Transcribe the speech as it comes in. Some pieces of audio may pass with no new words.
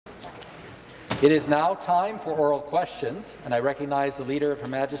It is now time for oral questions, and I recognize the Leader of Her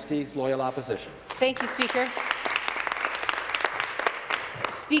Majesty's Loyal Opposition. Thank you, Speaker.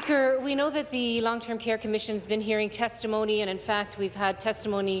 Speaker, we know that the Long-Term Care Commission has been hearing testimony, and in fact, we've had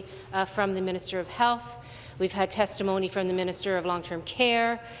testimony from the Minister of Health. We've had testimony from the Minister of Long-Term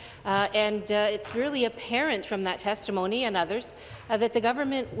Care, and it's really apparent from that testimony and others that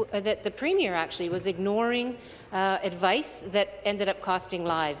the Premier actually was ignoring advice that ended up costing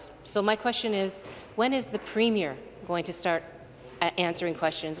lives. So my question is, when is the Premier going to start answering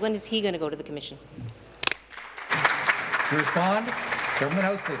questions? When is he going to go to the Commission? To respond, Government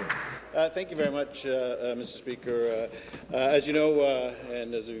House Leader. Thank you very much, Mr. Speaker. As you know,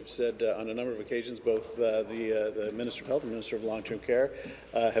 and as we've said on a number of occasions, both the Minister of Health and Minister of Long-Term Care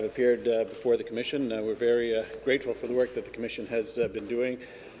have appeared before the Commission. We're very grateful for the work that the Commission has been doing.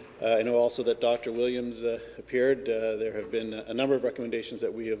 I know also that Dr. Williams appeared. There have been a number of recommendations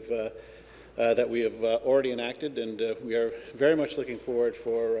that we have already enacted, and we are very much looking forward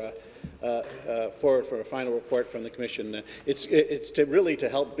for a final report from the Commission. It's really to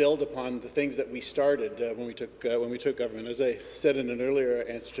help build upon the things that we started when we took government. As I said in an earlier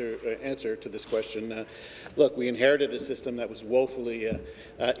answer to this question, look, we inherited a system that was woefully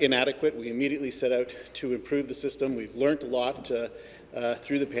inadequate. We immediately set out to improve the system. We've learned a lot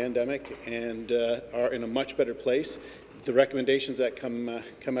through the pandemic and are in a much better place. The recommendations that come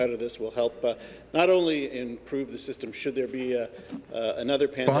out of this will help not only improve the system should there be another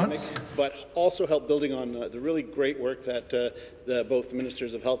pandemic, but also help building on the really great work that both the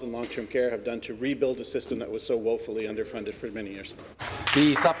Ministers of Health and Long-Term Care have done to rebuild a system that was so woefully underfunded for many years.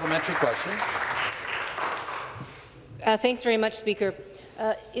 The supplementary question. Thanks very much, Speaker.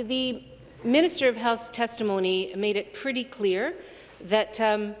 The Minister of Health's testimony made it pretty clear that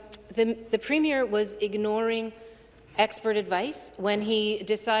the Premier was ignoring expert advice when he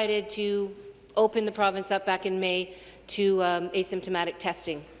decided to open the province up back in May to asymptomatic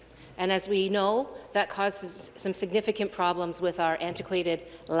testing. And as we know, that caused some significant problems with our antiquated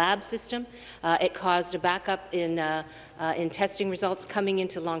lab system. It caused a backup in testing results coming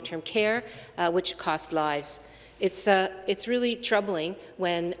into long-term care, which cost lives. It's really troubling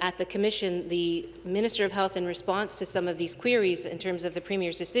when, at the Commission, the Minister of Health, in response to some of these queries in terms of the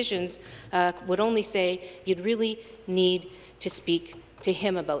Premier's decisions, would only say you'd really need to speak to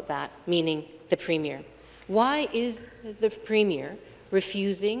him about that, meaning the Premier. Why is the Premier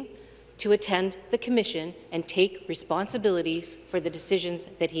refusing to attend the Commission and take responsibilities for the decisions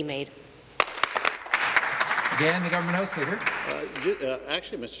that he made? Again, the Government House Leader.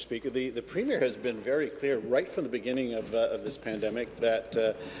 Actually, Mr. Speaker, the Premier has been very clear right from the beginning of this pandemic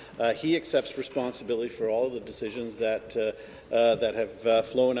that he accepts responsibility for all of the decisions that have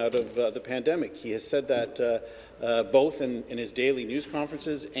flown out of the pandemic. He has said that both in his daily news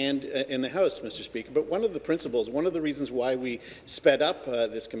conferences and in the House, Mr. Speaker. But one of the principles, one of the reasons why we sped up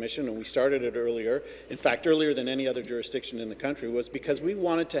this commission, and we started it earlier, in fact earlier than any other jurisdiction in the country, was because we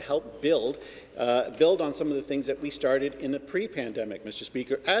wanted to help build on some of the things that we started in the pre-pandemic, Mr.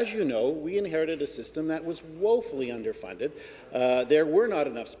 Speaker. As you know, we inherited a system that was woefully underfunded. There were not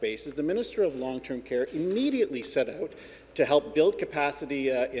enough spaces. The Minister of Long-Term Care immediately set out to help build capacity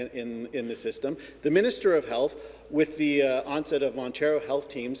in the system. The Minister of Health, with the onset of Ontario Health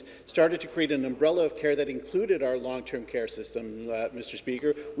Teams, started to create an umbrella of care that included our long-term care system, Mr.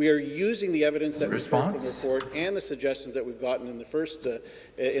 Speaker. We are using the evidence that we've heard from the report and the suggestions that we've gotten in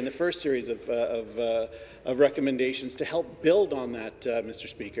the first series of recommendations to help build on that, Mr.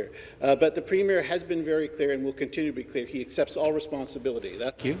 Speaker. But the Premier has been very clear and will continue to be clear. He accepts all responsibility.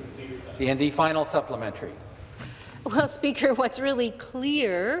 Thank you. And the final supplementary. Well, Speaker, what's really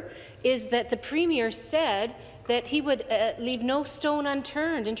clear is that the Premier said that he would leave no stone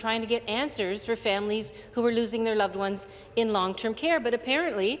unturned in trying to get answers for families who were losing their loved ones in long-term care. But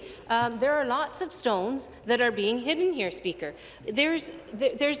apparently, there are lots of stones that are being hidden here, Speaker. There's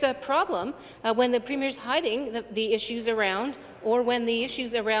a problem when the Premier's hiding the issues around, or when the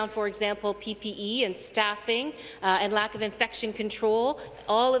issues around, for example, PPE and staffing and lack of infection control,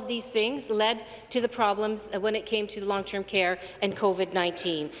 all of these things led to the problems when it came to long-term care and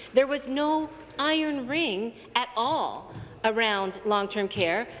COVID-19. There was no iron ring at all around long-term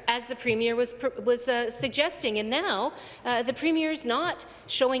care, as the Premier was suggesting. And now the Premier is not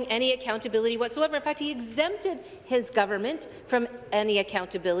showing any accountability whatsoever. In fact, he exempted his government from any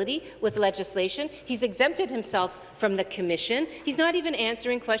accountability with legislation. He's exempted himself from the Commission. He's not even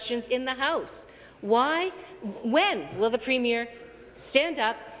answering questions in the House. Why? When will the Premier stand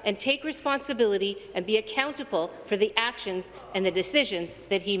up and take responsibility and be accountable for the actions and the decisions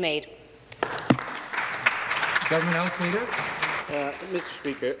that he made? Government House Leader. Mr.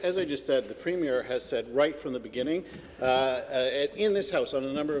 Speaker, as I just said, the Premier has said right from the beginning in this House on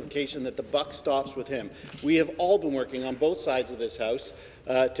a number of occasions that the buck stops with him. We have all been working on both sides of this House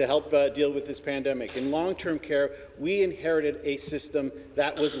to help deal with this pandemic. In long-term care, we inherited a system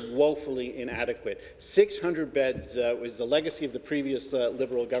that was woefully inadequate. 600 beds was the legacy of the previous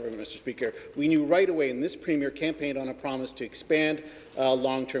Liberal government, Mr. Speaker. We knew right away, and this Premier campaigned on a promise to expand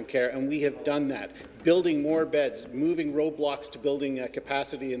long-term care, and we have done that. Building more beds, moving roadblocks to building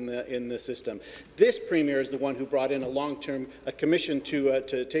capacity in the system. This Premier is the one who brought in a long-term commission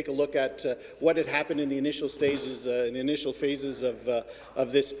to take a look at what had happened in the initial stages, in the initial phases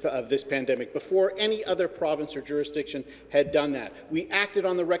of this pandemic, before any other province or jurisdiction had done that. We acted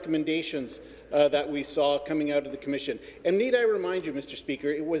on the recommendations that we saw coming out of the Commission. And need I remind you, Mr. Speaker,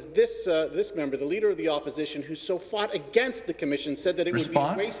 it was this member, the Leader of the Opposition, who so fought against the Commission, said that it would be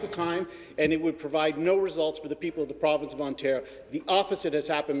a waste of time and it would provide no results for the people of the province of Ontario. The opposite has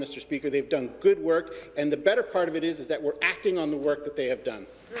happened, Mr. Speaker. They've done good work, and the better part of it is that we're acting on the work that they have done.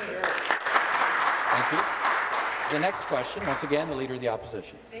 Thank you. The next question, once again, the Leader of the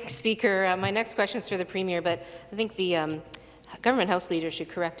Opposition. Speaker, my next question is for the Premier, but I think the Government House Leader should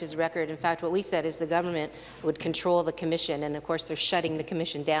correct his record. In fact, what we said is the government would control the Commission, and of course they're shutting the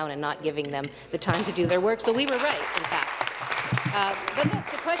Commission down and not giving them the time to do their work. So we were right, in fact. But look,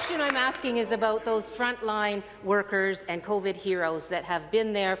 the question I'm asking is about those frontline workers and COVID heroes that have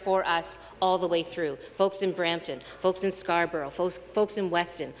been there for us all the way through. Folks in Brampton, folks in Scarborough, folks in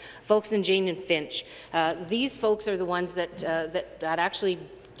Weston, folks in Jane and Finch. These folks are the ones that actually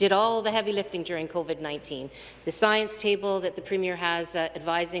did all the heavy lifting during COVID-19. The science table that the Premier has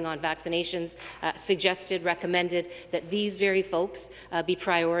advising on vaccinations recommended that these very folks be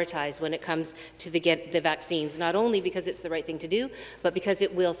prioritized when it comes to the vaccines, not only because it's the right thing to do, but because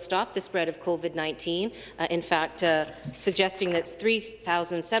it will stop the spread of COVID-19. In fact, suggesting that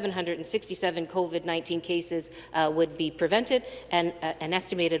 3,767 COVID-19 cases would be prevented and an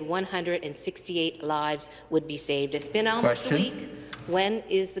estimated 168 lives would be saved. It's been almost a week. When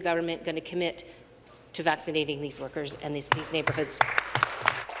is the government going to commit to vaccinating these workers and these neighbourhoods?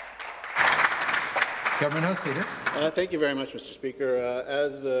 Government House Leader. Thank you very much, Mr. Speaker.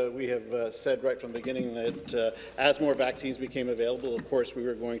 As we have said right from the beginning, that as more vaccines became available, of course, we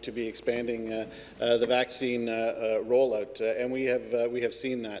were going to be expanding the vaccine rollout, and we have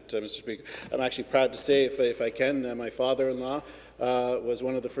seen that, Mr. Speaker. I'm actually proud to say, if I can, my father-in-law was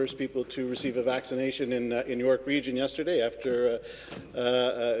one of the first people to receive a vaccination in York Region yesterday after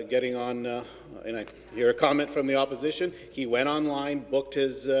getting on, and I hear a comment from the opposition, he went online, booked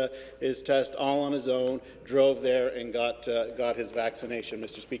his test all on his own, drove there and got his vaccination,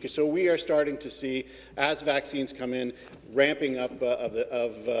 Mr. Speaker. So we are starting to see, as vaccines come in, ramping up of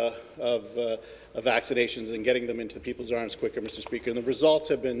vaccinations and getting them into people's arms quicker, Mr. Speaker. And the results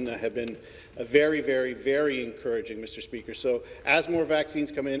have been very, very, very encouraging, Mr. Speaker. So as more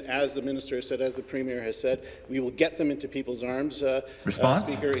vaccines come in, as the Minister has said, as the Premier has said, we will get them into people's arms,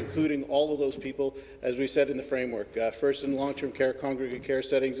 Speaker, including all of those people, as we said in the framework, first in long-term care, congregate care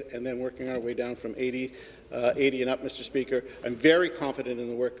settings, and then working our way down from 80 and up, Mr. Speaker. I'm very confident in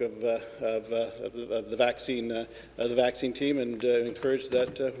the work of the vaccine team, and encourage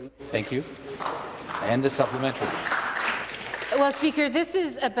that. Thank you. And the supplementary. Well, Speaker, this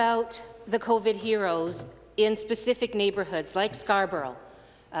is about the COVID heroes in specific neighbourhoods like Scarborough,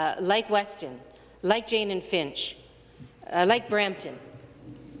 like Weston, like Jane and Finch, like Brampton.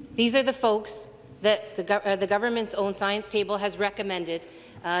 These are the folks that the government's own science table has recommended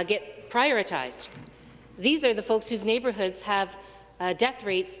get prioritized. These are the folks whose neighbourhoods have death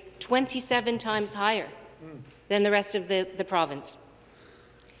rates 27 times higher than the rest of the province.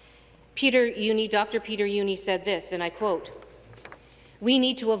 Dr. Peter Juni said this, and I quote, "We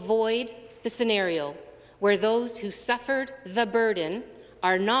need to avoid the scenario where those who suffered the burden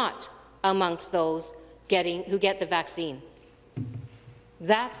are not amongst those who get the vaccine."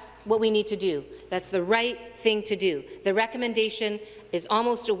 That's what we need to do. That's the right thing to do. The recommendation is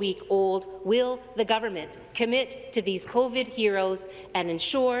almost a week old. Will the government commit to these COVID heroes and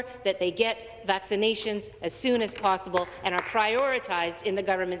ensure that they get vaccinations as soon as possible and are prioritized in the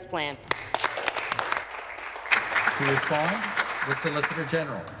government's plan? To respond, the Solicitor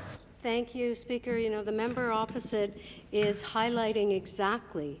General. Thank you, Speaker. You know, the member opposite is highlighting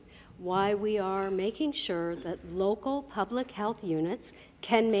exactly why we are making sure that local public health units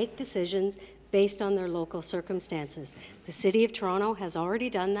can make decisions based on their local circumstances. The City of Toronto has already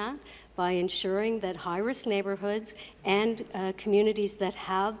done that by ensuring that high-risk neighbourhoods and communities that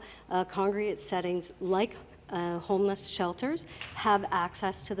have congregate settings like homeless shelters have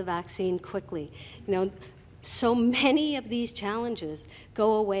access to the vaccine quickly. You know, So many of these challenges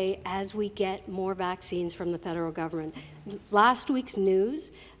go away as we get more vaccines from the federal government. Last week's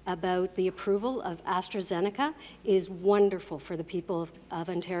news about the approval of AstraZeneca is wonderful for the people of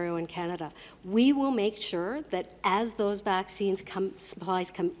Ontario and Canada. We will make sure that as those vaccines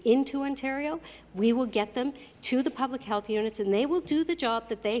supplies come into Ontario, we will get them to the public health units, and they will do the job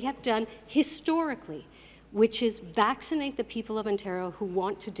that they have done historically, which is vaccinate the people of Ontario who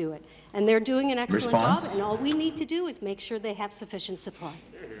want to do it. And they're doing an excellent job, and all we need to do is make sure they have sufficient supply.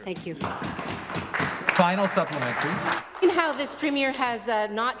 Thank you. Final supplementary. How this Premier has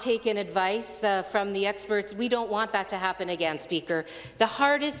not taken advice from the experts, we don't want that to happen again, Speaker. The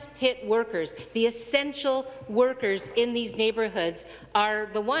hardest hit workers, the essential workers in these neighbourhoods are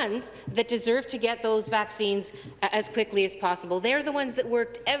the ones that deserve to get those vaccines as quickly as possible. They're the ones that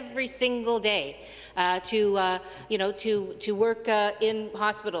worked every single day to work in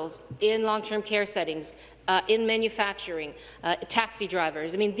hospitals, in long-term care settings, in manufacturing, taxi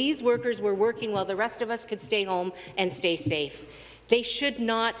drivers. I mean, these workers were working while the rest of us could stay home and stay safe. They should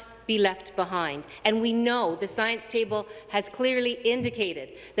not be left behind. And we know the science table has clearly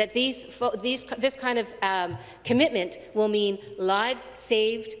indicated that this kind of commitment will mean lives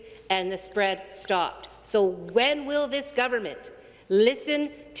saved and the spread stopped. So when will this government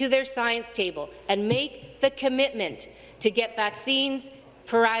listen to their science table and make the commitment to get vaccines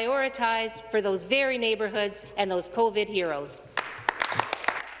prioritized for those very neighbourhoods and those COVID heroes?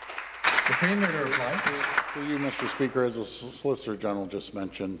 The Premier to reply. Through you, Mr. Speaker, as the Solicitor General just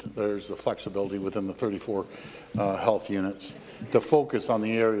mentioned, there's the flexibility within the 34 health units to focus on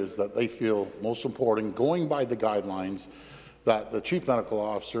the areas that they feel most important, going by the guidelines that the Chief Medical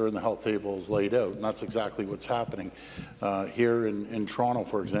Officer and the health table has laid out, and that's exactly what's happening here in Toronto,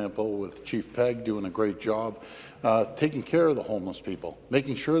 for example, with Chief Pegg doing a great job taking care of the homeless people,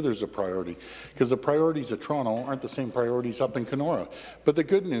 making sure there's a priority, because the priorities at Toronto aren't the same priorities up in Kenora. But the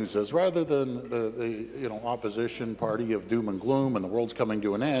good news is, rather than the opposition party of doom and gloom and the world's coming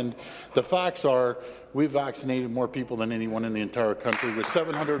to an end, the facts are we've vaccinated more people than anyone in the entire country with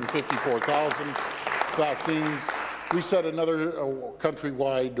 754,000 vaccines. We set another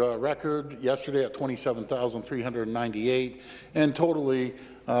countrywide record yesterday at 27,398, and totally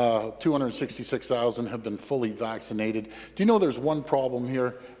 266,000 have been fully vaccinated. Do you know there's one problem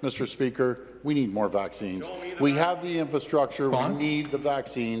here, Mr. Speaker? We need more vaccines. We have the infrastructure. We need the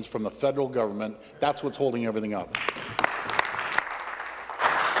vaccines from the federal government. That's what's holding everything up.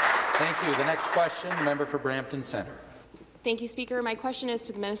 Thank you. The next question, the member for Brampton Centre. Thank you, Speaker. My question is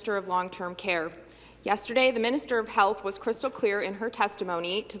to the Minister of Long-Term Care. Yesterday, the Minister of Health was crystal clear in her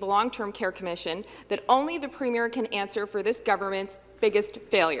testimony to the Long-Term Care Commission that only the Premier can answer for this government's biggest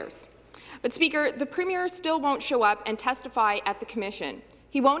failures. But, Speaker, the Premier still won't show up and testify at the Commission.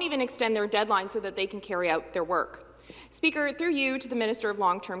 He won't even extend their deadline so that they can carry out their work. Speaker, through you to the Minister of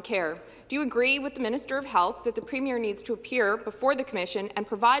Long-Term Care, do you agree with the Minister of Health that the Premier needs to appear before the Commission and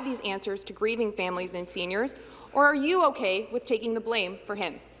provide these answers to grieving families and seniors, or are you okay with taking the blame for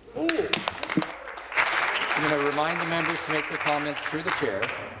him? I'm going to remind the members to make their comments through the chair,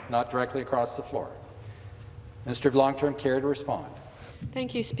 not directly across the floor. Minister of Long-Term Care to respond.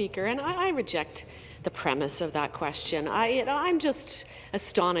 Thank you, Speaker. And I reject the premise of that question. I'm just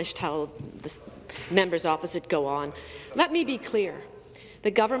astonished how the members opposite go on. Let me be clear.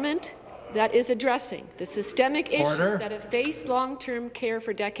 The government that is addressing the systemic issues that have faced long-term care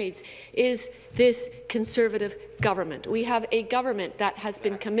for decades is this Conservative government. We have a government that has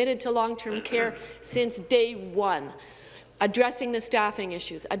been committed to long-term care since day one, addressing the staffing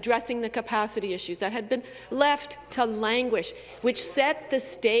issues, addressing the capacity issues that had been left to languish, which set the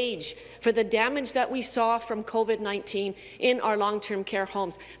stage for the damage that we saw from COVID-19 in our long-term care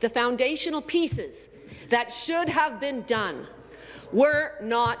homes. The foundational pieces that should have been done were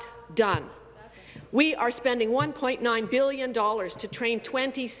not done. We are spending $1.9 billion to train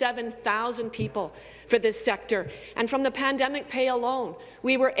 27,000 people for this sector. And from the pandemic pay alone,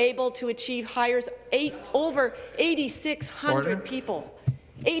 we were able to achieve hires over 8,600 people,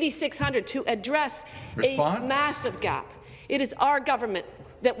 8,600 to address a massive gap. It is our government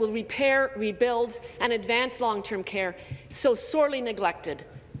that will repair, rebuild, and advance long-term care, so sorely neglected.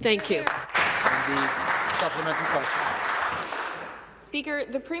 Thank you. And the supplementary question. Speaker,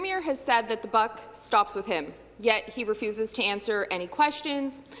 the Premier has said that the buck stops with him, yet he refuses to answer any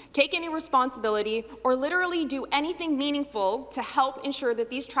questions, take any responsibility, or literally do anything meaningful to help ensure that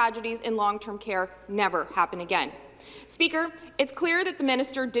these tragedies in long-term care never happen again. Speaker, it's clear that the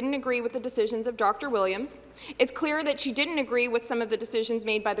minister didn't agree with the decisions of Dr. Williams. It's clear that she didn't agree with some of the decisions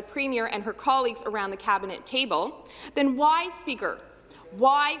made by the Premier and her colleagues around the cabinet table. Then why, Speaker,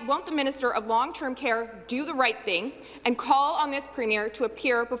 Why won't the Minister of Long-Term Care do the right thing and call on this Premier to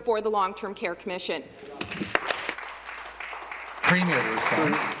appear before the Long-Term Care Commission? Premier to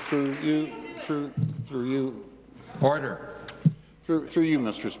respond. Through you. Order. Through you,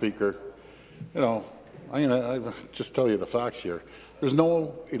 Mr. Speaker. You know, I'm going to just tell you the facts here. There's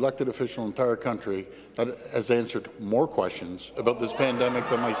no elected official in the entire country that has answered more questions about this pandemic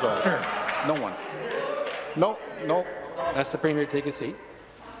than myself. Sure. No one. No. Ask the Premier to take a seat.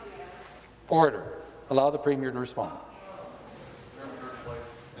 Order. Allow the Premier to respond.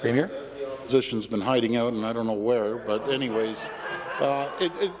 Premier? Position's been hiding out, and I don't know where, but anyways,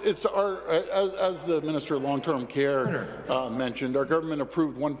 it's our, as the Minister of Long-Term Care mentioned, our government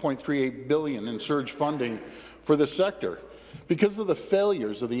approved $1.38 billion in surge funding for the sector. Because of the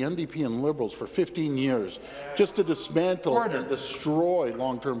failures of the NDP and Liberals for 15 years, just to dismantle and destroy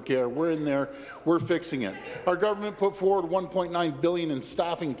long-term care, we're in there, we're fixing it. Our government put forward $1.9 billion in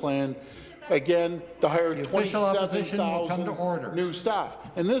staffing plan, again, to hire 27,000 new staff.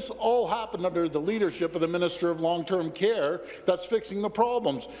 And this all happened under the leadership of the Minister of Long-Term Care that's fixing the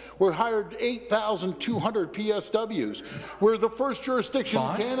problems. We're hired 8,200 PSWs. We're the first jurisdiction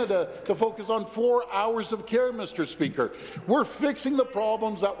in Canada to focus on 4 hours of care, Mr. Speaker. We're fixing the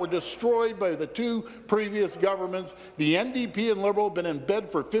problems that were destroyed by the two previous governments. The NDP and Liberal have been in bed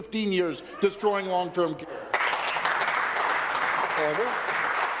for 15 years destroying long-term care. Order.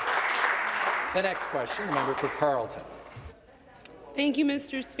 The next question, the member for Carleton. Thank you,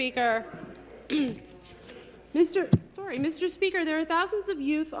 Mr. Speaker. Mr. Speaker, there are thousands of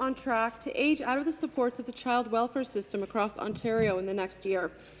youth on track to age out of the supports of the child welfare system across Ontario in the next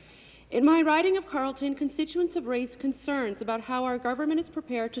year. In my riding of Carleton, constituents have raised concerns about how our government is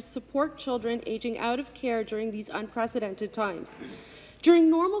prepared to support children aging out of care during these unprecedented times. During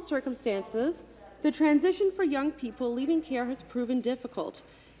normal circumstances, the transition for young people leaving care has proven difficult.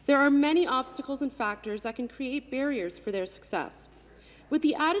 There are many obstacles and factors that can create barriers for their success. With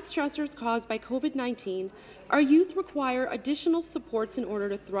the added stressors caused by COVID-19, our youth require additional supports in order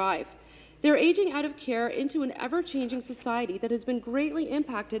to thrive. They're aging out of care into an ever-changing society that has been greatly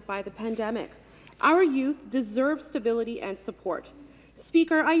impacted by the pandemic. Our youth deserve stability and support.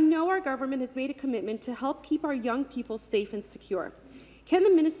 Speaker, I know our government has made a commitment to help keep our young people safe and secure. Can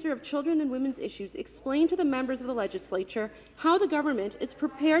the Minister of Children and Women's Issues explain to the members of the Legislature how the government is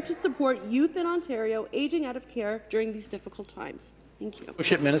prepared to support youth in Ontario aging out of care during these difficult times? Thank you.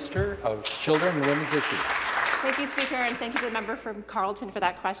 Associate Minister of Children and Women's Issues. Thank you, Speaker, and thank you to the member from Carleton for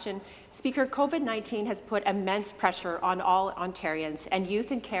that question. Speaker, COVID-19 has put immense pressure on all Ontarians, and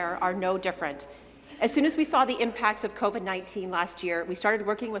youth in care are no different. As soon as we saw the impacts of COVID-19 last year, we started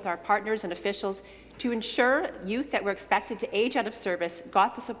working with our partners and officials to ensure youth that were expected to age out of service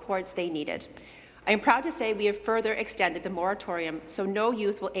got the supports they needed. I am proud to say we have further extended the moratorium so no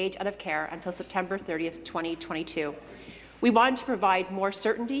youth will age out of care until September 30th, 2022. We wanted to provide more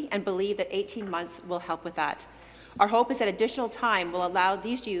certainty and believe that 18 months will help with that. Our hope is that additional time will allow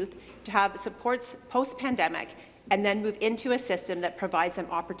these youth to have supports post-pandemic and then move into a system that provides them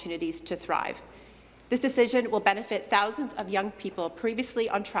opportunities to thrive. This decision will benefit thousands of young people previously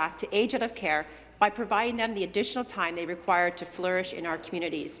on track to age out of care by providing them the additional time they require to flourish in our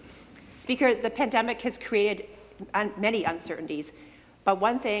communities. Speaker, the pandemic has created many uncertainties, but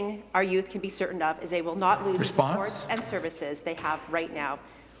one thing our youth can be certain of is they will not lose the supports and services they have right now.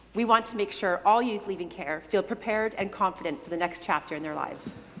 We want to make sure all youth leaving care feel prepared and confident for the next chapter in their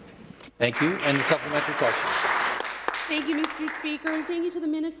lives. Thank you. And the supplementary question. Thank you, Mr. Speaker, and thank you to the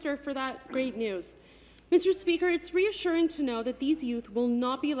Minister for that great news. Mr. Speaker, it's reassuring to know that these youth will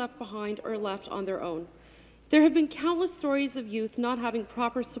not be left behind or left on their own. There have been countless stories of youth not having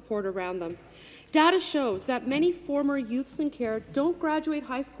proper support around them. Data shows that many former youths in care don't graduate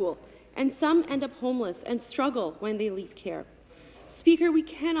high school, and some end up homeless and struggle when they leave care. Speaker, we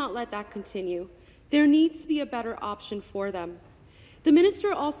cannot let that continue. There needs to be a better option for them. The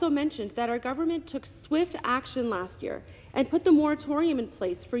Minister also mentioned that our government took swift action last year and put the moratorium in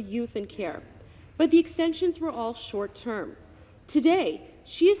place for youth in care. But the extensions were all short-term. Today,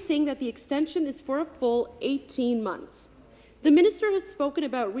 she is saying that the extension is for a full 18 months. The Minister has spoken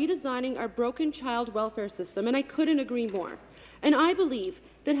about redesigning our broken child welfare system, and I couldn't agree more. And I believe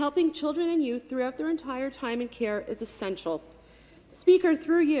that helping children and youth throughout their entire time in care is essential. Speaker,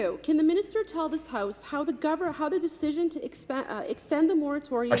 through you, can the Minister tell this House how the decision to extend the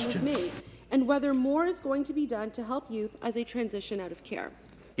moratorium was made, and whether more is going to be done to help youth as they transition out of care?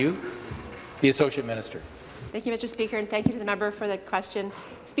 You, the Associate Minister. Thank you, Mr. Speaker, and thank you to the member for the question.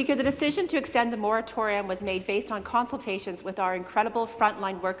 Speaker, the decision to extend the moratorium was made based on consultations with our incredible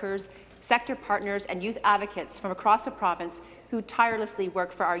frontline workers, sector partners and youth advocates from across the province who tirelessly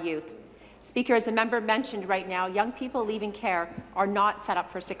work for our youth. Speaker, as the member mentioned right now, young people leaving care are not set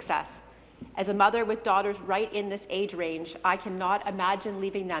up for success. As a mother with daughters right in this age range, I cannot imagine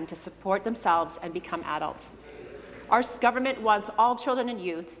leaving them to support themselves and become adults. Our government wants all children and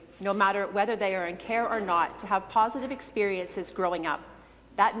youth, no matter whether they are in care or not, to have positive experiences growing up.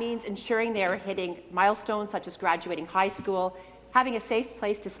 That means ensuring they are hitting milestones such as graduating high school, having a safe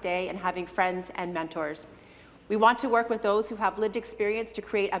place to stay, and having friends and mentors. We want to work with those who have lived experience to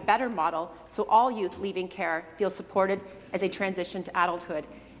create a better model so all youth leaving care feel supported as they transition to adulthood.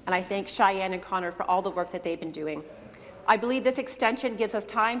 And I thank Cheyenne and Connor for all the work that they've been doing. I believe this extension gives us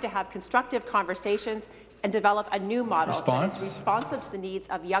time to have constructive conversations and develop a new model that is responsive to the needs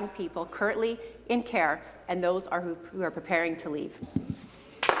of young people currently in care and those who are preparing to leave.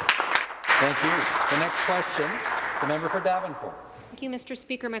 Thank you. The next question, the member for Davenport. Thank you, Mr.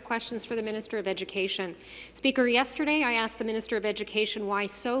 Speaker. My question is for the Minister of Education. Speaker, yesterday I asked the Minister of Education why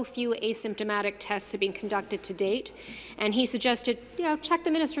so few asymptomatic tests have been conducted to date, and he suggested, check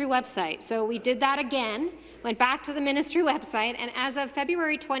the ministry website. So we did that again, went back to the ministry website, and as of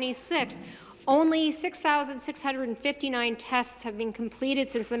February 26, only 6,659 tests have been completed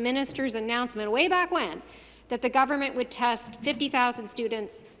since the minister's announcement way back when that the government would test 50,000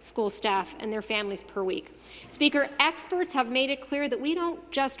 students, school staff, and their families per week. Speaker, experts have made it clear that we don't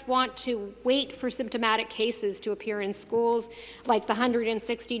just want to wait for symptomatic cases to appear in schools, like the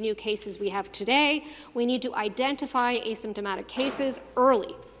 160 new cases we have today. We need to identify asymptomatic cases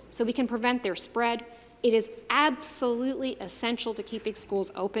early so we can prevent their spread. It is absolutely essential to keeping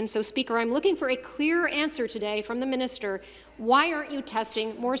schools open. So, Speaker, I'm looking for a clear answer today from the minister. Why aren't you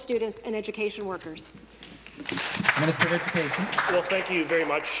testing more students and education workers? Minister of Education. Well, thank you very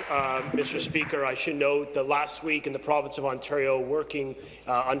much, Mr. Speaker. I should note that last week in the province of Ontario, working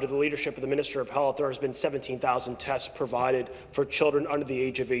under the leadership of the Minister of Health, there has been 17,000 tests provided for children under the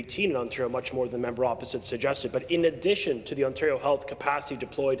age of 18 in Ontario, much more than the member opposite suggested. But in addition to the Ontario Health capacity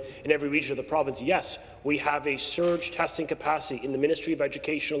deployed in every region of the province, yes, we have a surge testing capacity in the Ministry of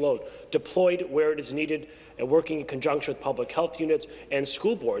Education alone, deployed where it is needed and working in conjunction with public health units and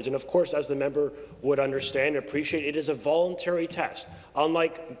school boards. And of course, as the member would understand and appreciate, it is a voluntary test.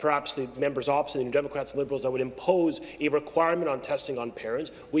 Unlike perhaps the members opposite, the New Democrats and Liberals, that would impose a requirement on testing on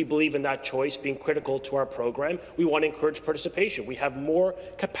parents, we believe in that choice being critical to our program. We want to encourage participation. We have more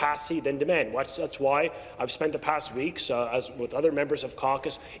capacity than demand. That's why I've spent the past weeks, as with other members of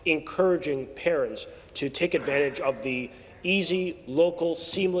caucus, encouraging parents to take advantage of the easy, local,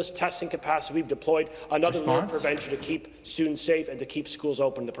 seamless testing capacity we've deployed, another layer of prevention to keep students safe and to keep schools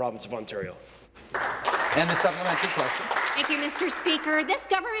open in the province of Ontario. And the supplementary question. Thank you, Mr. Speaker. This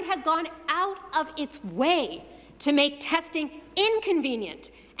government has gone out of its way to make testing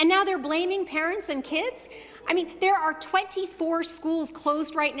inconvenient, and now they're blaming parents and kids? I mean, there are 24 schools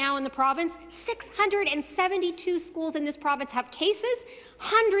closed right now in the province. 672 schools in this province have cases.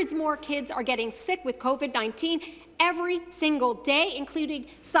 Hundreds more kids are getting sick with COVID-19 every single day, including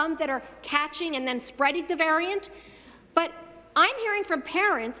some that are catching and then spreading the variant. But I'm hearing from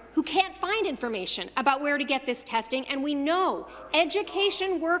parents who can't find information about where to get this testing, and we know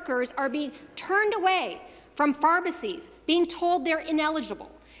education workers are being turned away from pharmacies, being told they're ineligible.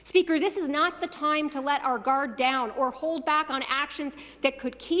 Speaker, this is not the time to let our guard down or hold back on actions that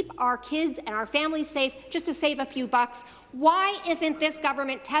could keep our kids and our families safe just to save a few bucks. Why isn't this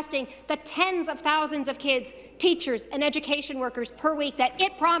government testing the tens of thousands of kids, teachers, and education workers per week that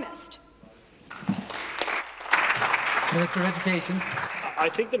it promised? Minister of Education. I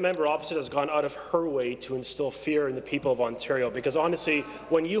think the member opposite has gone out of her way to instill fear in the people of Ontario, because honestly,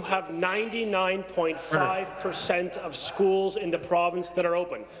 when you have 99.5% of schools in the province that are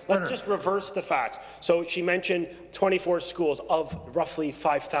open, let's just reverse the facts. So she mentioned 24 schools of roughly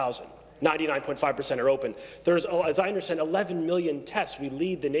 5,000. 99.5% are open. There's, as I understand, 11 million tests. We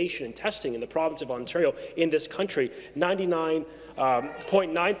lead the nation in testing in the province of Ontario in this country.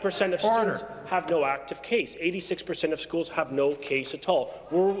 99.9% of students have no active case. 86% of schools have no case at all.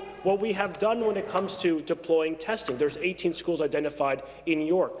 What we have done when it comes to deploying testing, there's 18 schools identified in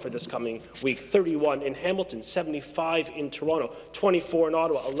York for this coming week, 31 in Hamilton, 75 in Toronto, 24 in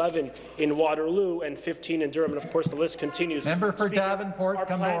Ottawa, 11 in Waterloo, and 15 in Durham. And of course, the list continues. Member for Davenport, our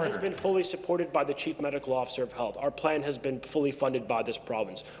come plan to order. has been fully supported by the Chief Medical Officer of Health. Our plan has been fully funded by this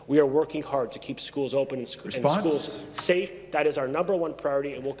province. We are working hard to keep schools open and schools safe. That is our #1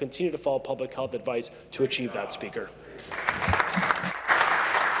 priority, and we'll continue to follow public health advice to achieve that, Speaker.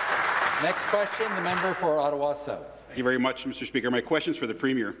 Next question, the member for Ottawa South. Thank you very much, Mr. Speaker. My question is for the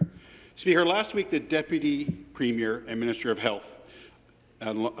Premier. Speaker, last week the Deputy Premier and Minister of Health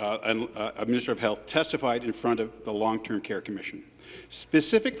Minister of Health testified in front of the Long-Term Care Commission.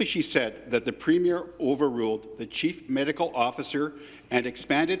 Specifically, she said that the Premier overruled the Chief Medical Officer and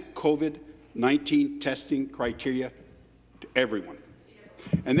expanded COVID-19 testing criteria to everyone.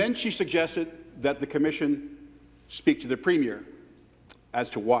 And then she suggested that the Commission speak to the Premier as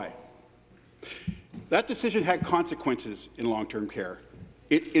to why. That decision had consequences in long-term care.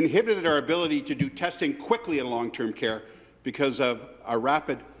 It inhibited our ability to do testing quickly in long-term care because of a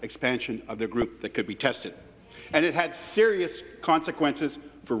rapid expansion of the group that could be tested. And it had serious consequences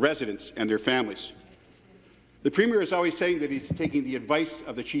for residents and their families. The Premier is always saying that he's taking the advice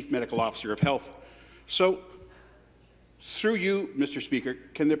of the Chief Medical Officer of Health. So, through you, Mr. Speaker,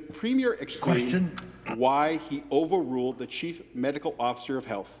 can the Premier explain why he overruled the Chief Medical Officer of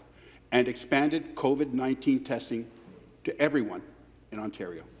Health and expanded COVID-19 testing to everyone in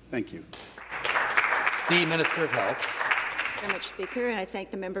Ontario? Thank you. The Minister of Health. Very much, Speaker, and I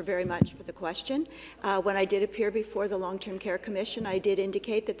thank the member very much for the question. When I did appear before the Long-Term Care Commission, I did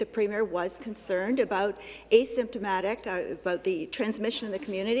indicate that the Premier was concerned about about the transmission in the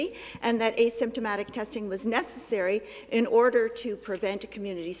community, and that asymptomatic testing was necessary in order to prevent a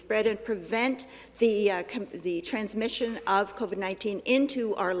community spread and prevent the transmission of COVID-19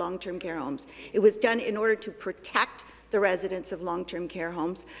 into our long-term care homes. It was done in order to protect the residents of long-term care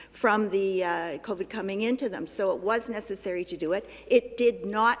homes from the COVID coming into them. So it was necessary to do it. It did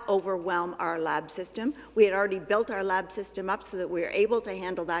not overwhelm our lab system. We had already built our lab system up so that we were able to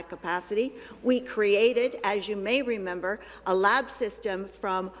handle that capacity. We created, as you may remember, a lab system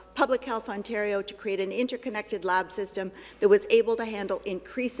from Public Health Ontario to create an interconnected lab system that was able to handle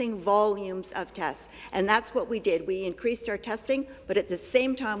increasing volumes of tests. And that's what we did. We increased our testing, but at the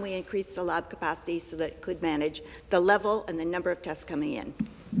same time we increased the lab capacity so that it could manage the level and the number of tests coming in.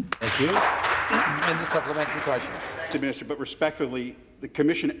 Thank you. And the supplementary question. Mr. Minister, but respectfully, the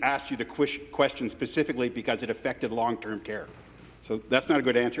Commission asked you the question specifically because it affected long-term care. So that's not a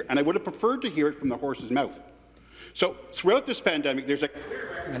good answer, and I would have preferred to hear it from the horse's mouth. So throughout this pandemic, there's a...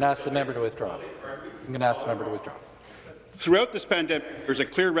 I'm going to ask the member to withdraw. Throughout this pandemic, there's a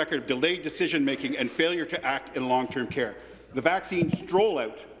clear record of delayed decision-making and failure to act in long-term care. The vaccine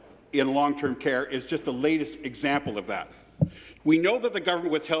stroll-out in long-term care is just the latest example of that. We know that the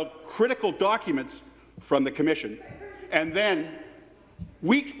government withheld critical documents from the Commission, and then,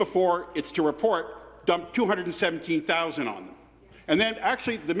 weeks before it's to report, dumped $217,000 on them. And then,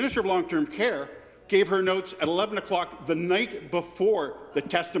 actually, the Minister of Long-Term Care gave her notes at 11 o'clock the night before the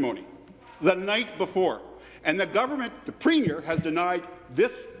testimony. The night before. And the government, the Premier, has denied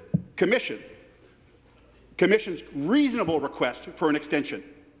this Commission's reasonable request for an extension.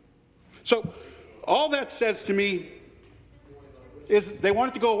 So all that says to me is they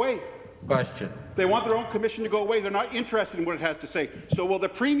want it to go away. Question. They want their own commission to go away. They're not interested in what it has to say. So will the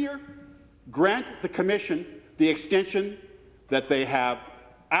Premier grant the Commission the extension that they have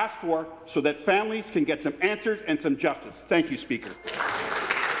asked for so that families can get some answers and some justice? Thank you, Speaker.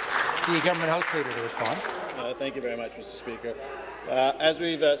 The Government House Leader to respond. Thank you very much, Mr. Speaker. As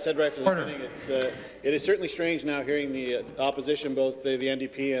we've said right from the beginning, it is certainly strange now hearing the opposition, both the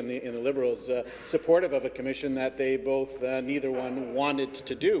NDP and the Liberals, supportive of a commission that they both, neither one, wanted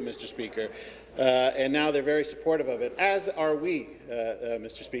to do, Mr. Speaker. And now they're very supportive of it, as are we,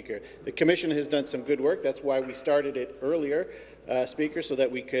 Mr. Speaker. The Commission has done some good work. That's why we started it earlier, Speaker, so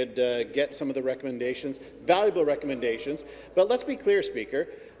that we could get some of the recommendations, valuable recommendations. But let's be clear, Speaker.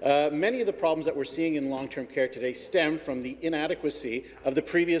 Many of the problems that we're seeing in long-term care today stem from the inadequacy of the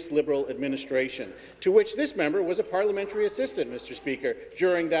previous Liberal administration, to which this member was a parliamentary assistant, Mr. Speaker,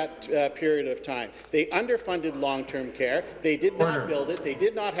 during that period of time. They underfunded long-term care. They did not build it. They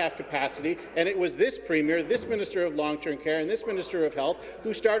did not have capacity. And it was this Premier, this Minister of Long-Term Care, and this Minister of Health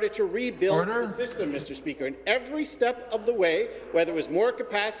who started to rebuild the system, Mr. Speaker. And every step of the way, whether it was more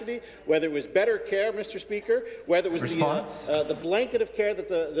capacity, whether it was better care, Mr. Speaker, whether it was the blanket of care that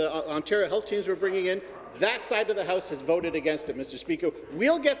the Ontario health teams were bringing in, that side of the House has voted against it, Mr. Speaker.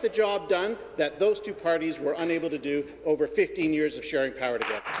 We'll get the job done that those two parties were unable to do over 15 years of sharing power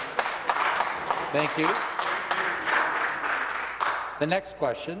together. Thank you. The next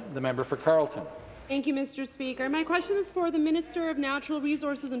question, the member for Carleton. Thank you, Mr. Speaker. My question is for the Minister of Natural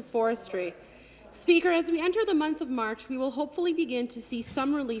Resources and Forestry. Speaker, as we enter the month of March, we will hopefully begin to see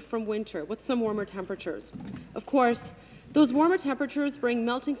some relief from winter with some warmer temperatures. Of course, those warmer temperatures bring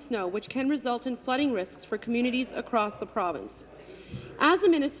melting snow, which can result in flooding risks for communities across the province. As a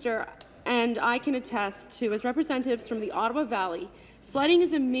minister, and I can attest to as representatives from the Ottawa Valley, flooding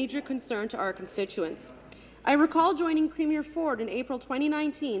is a major concern to our constituents. I recall joining Premier Ford in April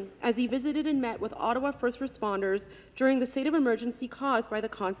 2019 as he visited and met with Ottawa first responders during the state of emergency caused by the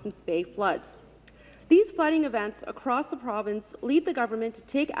Constance Bay floods. These flooding events across the province lead the government to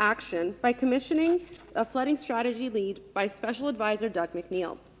take action by commissioning a flooding strategy lead by Special Advisor Doug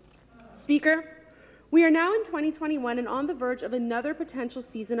McNeil. Speaker, we are now in 2021 and on the verge of another potential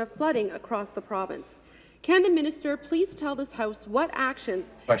season of flooding across the province. Can the minister please tell this House what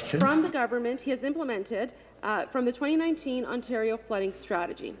actions from the government he has implemented from the 2019 Ontario flooding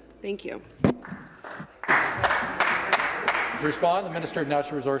strategy? Thank you. To respond, the Minister of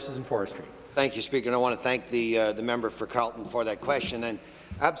Natural Resources and Forestry. Thank you, Speaker. And I want to thank the member for Carleton for that question. And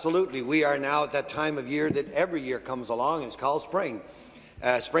absolutely, we are now at that time of year that every year comes along. It's called spring.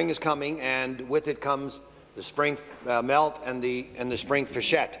 Spring is coming, and with it comes the spring melt and the spring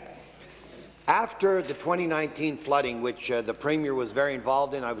freshet. After the 2019 flooding, which the Premier was very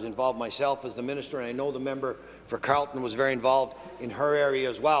involved in, I was involved myself as the minister, and I know the member for Carleton was very involved in her area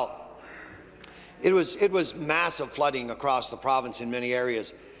as well. It was massive flooding across the province in many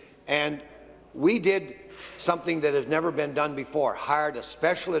areas, and we did something that has never been done before, hired a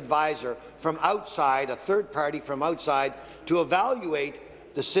special advisor from outside, a third party from outside, to evaluate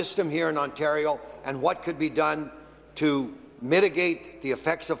the system here in Ontario and what could be done to mitigate the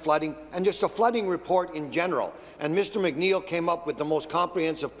effects of flooding, and just a flooding report in general. And Mr. McNeil came up with the most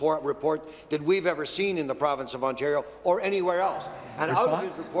comprehensive report that we've ever seen in the province of Ontario or anywhere else. And out of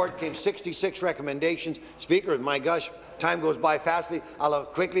his report came 66 recommendations. Speaker, my gosh, time goes by fastly. I'll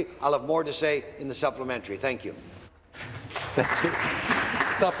have more to say in the supplementary. Thank you. Thank you.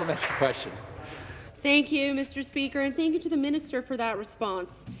 Supplementary question. Thank you, Mr. Speaker, and thank you to the minister for that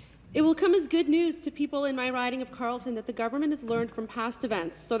response. It will come as good news to people in my riding of Carleton that the government has learned from past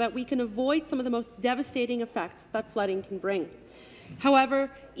events so that we can avoid some of the most devastating effects that flooding can bring. However,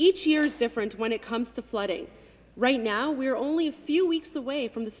 each year is different when it comes to flooding. Right now, we are only a few weeks away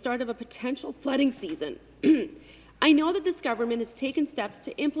from the start of a potential flooding season. I know that this government has taken steps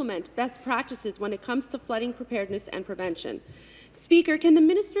to implement best practices when it comes to flooding preparedness and prevention. Speaker, can the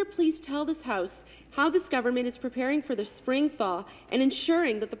minister please tell this House how this government is preparing for the spring thaw and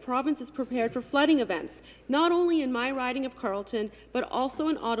ensuring that the province is prepared for flooding events, not only in my riding of Carleton, but also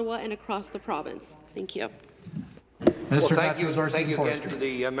in Ottawa and across the province? Thank you. Minister Thank you again to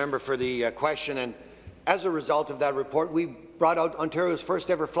the member for the question. And as a result of that report, we brought out Ontario's first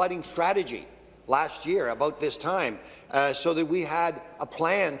ever flooding strategy last year about this time, so that we had a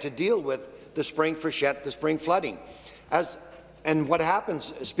plan to deal with the spring freshet, the spring flooding. And what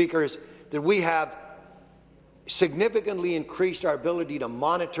happens, Speaker, is that we have significantly increased our ability to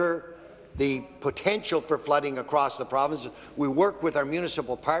monitor the potential for flooding across the province. We work with our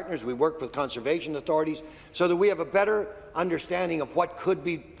municipal partners, we work with conservation authorities, so that we have a better understanding of what could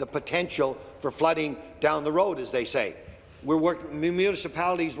be the potential for flooding down the road, as they say. We're working,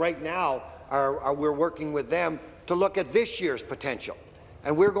 municipalities right now, we're working with them to look at this year's potential.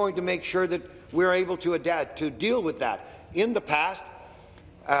 And we're going to make sure that we're able to adapt, to deal with that. In the past,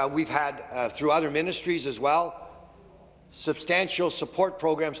 we've had, through other ministries as well, substantial support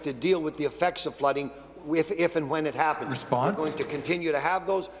programs to deal with the effects of flooding if and when it happens. Response? We're going to continue to have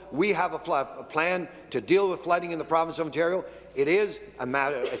those. We have a plan to deal with flooding in the province of Ontario. It's a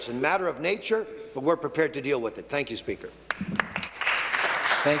matter of nature, but we're prepared to deal with it. Thank you, Speaker.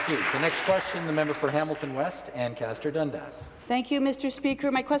 Thank you. The next question, the member for Hamilton West, Ancaster Dundas. Thank you, Mr.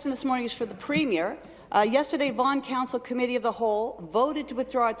 Speaker. My question this morning is for the Premier. Yesterday, Vaughan Council Committee of the Whole voted to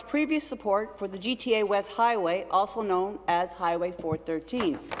withdraw its previous support for the GTA West Highway, also known as Highway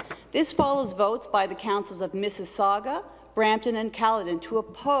 413. This follows votes by the councils of Mississauga, Brampton and Caledon to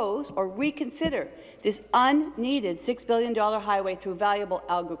oppose or reconsider this unneeded $6 billion highway through valuable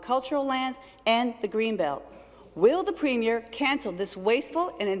agricultural lands and the Greenbelt. Will the Premier cancel this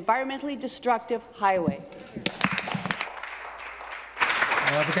wasteful and environmentally destructive highway?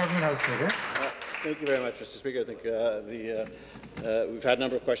 The Government House Leader. Thank you very much, Mr. Speaker. I think we've had a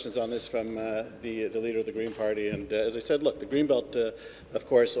number of questions on this from the leader of the Green Party, and as I said, look, the Greenbelt, of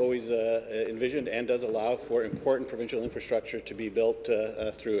course, always envisioned and does allow for important provincial infrastructure to be built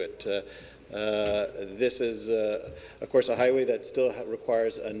through it. This is, of course, a highway that still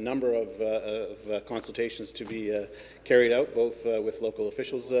requires a number of consultations to be carried out, both with local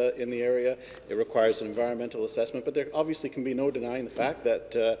officials in the area. It requires an environmental assessment, but there obviously can be no denying the fact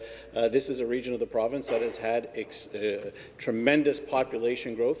that this is a region of the province that has had tremendous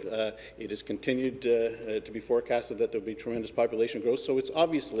population growth. It has continued to be forecasted that there will be tremendous population growth, so it's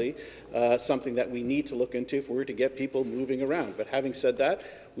obviously something that we need to look into if we're to get people moving around. But having said that,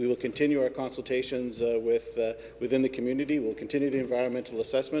 we will continue our consultations within the community. We'll continue the environmental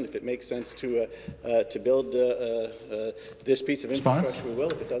assessment. If it makes sense to build this piece of infrastructure, we will.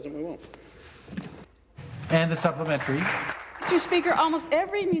 If it doesn't, we won't. And the supplementary. Mr. Speaker, almost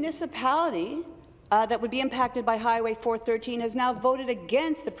every municipality that would be impacted by Highway 413 has now voted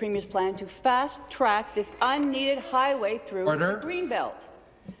against the Premier's plan to fast-track this unneeded highway through the Greenbelt.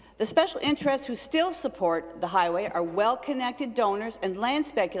 The special interests who still support the highway are well-connected donors and land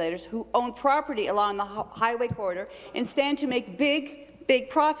speculators who own property along the highway corridor and stand to make big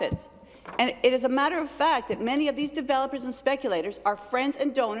profits. And it is a matter of fact that many of these developers and speculators are friends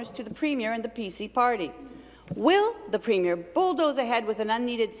and donors to the Premier and the PC party. Will the Premier bulldoze ahead with an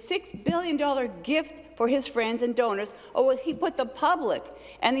unneeded $6 billion gift for his friends and donors, or will he put the public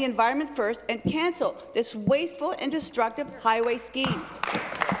and the environment first and cancel this wasteful and destructive highway scheme?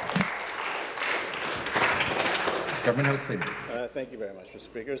 Government House Leader. Thank you very much, Mr.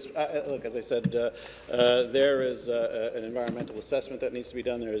 Speaker. Look, as I said, there is an environmental assessment that needs to be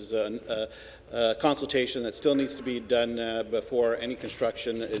done. There is a consultation that still needs to be done before any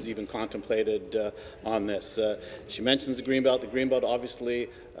construction is even contemplated on this. She mentions the Greenbelt. The Greenbelt obviously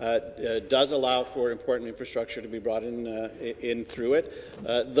does allow for important infrastructure to be brought in through it.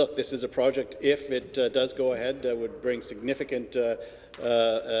 Look, this is a project, if it does go ahead, would bring significant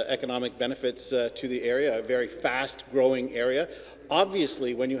economic benefits to the area, a very fast-growing area.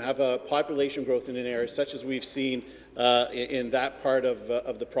 Obviously, when you have a population growth in an area such as we've seen in that part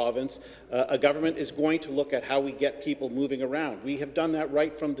of the province, a government is going to look at how we get people moving around. We have done that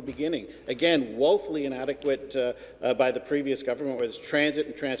right from the beginning. Again, woefully inadequate by the previous government, whether it's transit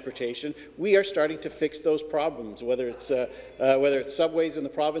and transportation. We are starting to fix those problems, whether it's subways in the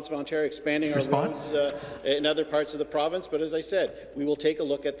province of Ontario, expanding our roads in other parts of the province. But as I said, we will take a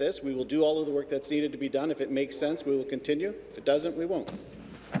look at this. We will do all of the work that's needed to be done. If it makes sense, we will continue. If it doesn't, we won't.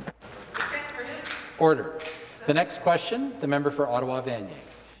 Order. The next question, the member for Ottawa-Vanier.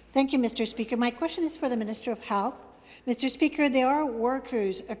 Thank you, Mr. Speaker. My question is for the Minister of Health. Mr. Speaker, there are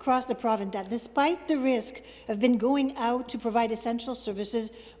workers across the province that, despite the risk, have been going out to provide essential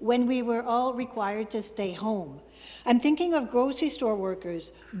services when we were all required to stay home. I'm thinking of grocery store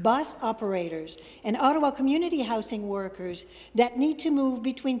workers, bus operators, and Ottawa community housing workers that need to move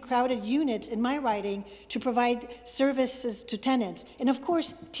between crowded units in my riding to provide services to tenants, and of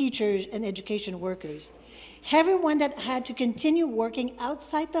course, teachers and education workers. Everyone that had to continue working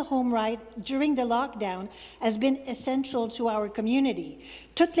outside the home ride during the lockdown has been essential to our community.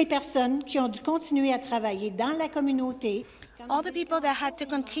 Toutes les personnes qui ont dû continuer à travailler dans la communauté. All the people that had to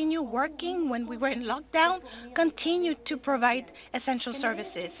continue working when we were in lockdown continued to provide essential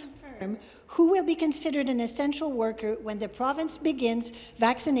services. Who will be considered an essential worker when the province begins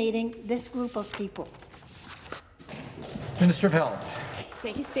vaccinating this group of people? Minister of Health.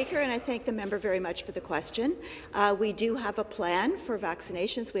 Thank you, Speaker, and I thank the member very much for the question. We do have a plan for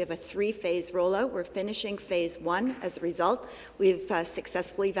vaccinations. We have a 3-phase rollout. We're finishing phase 1 as a result. We've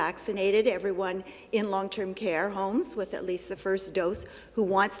successfully vaccinated everyone in long-term care homes with at least the first dose who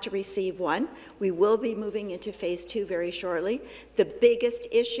wants to receive one. We will be moving into phase 2 very shortly. The biggest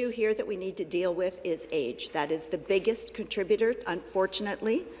issue here that we need to deal with is age. That is the biggest contributor,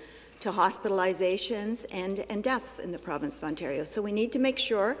 unfortunately, to hospitalizations and deaths in the province of Ontario. So we need to make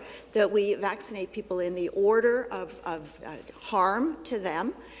sure that we vaccinate people in the order of harm to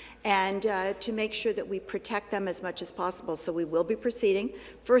them, and to make sure that we protect them as much as possible. So we will be proceeding,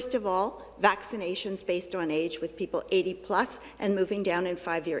 first of all, vaccinations based on age with people 80+ and moving down in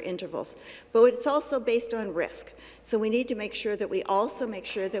 5-year intervals. But it's also based on risk. So we need to make sure that we also make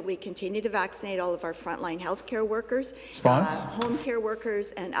sure that we continue to vaccinate all of our frontline healthcare workers, home care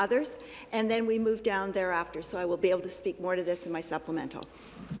workers and others, and then we move down thereafter. So I will be able to speak more to this in my supplemental.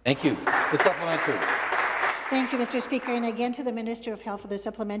 Thank you. The supplementary. Thank you, Mr. Speaker, and again to the Minister of Health for the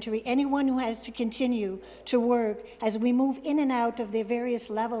supplementary. Anyone who has to continue to work as we move in and out of the various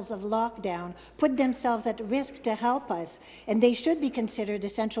levels of lockdown put themselves at risk to help us, and they should be considered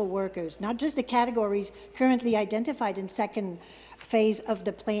essential workers, not just the categories currently identified in second phase of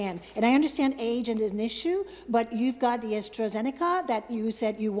the plan. And I understand age is an issue, but you've got the AstraZeneca that you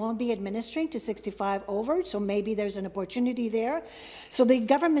said you won't be administering to 65 over, so maybe there's an opportunity there. So the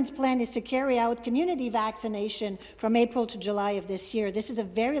government's plan is to carry out community vaccination from April to July of this year. This is a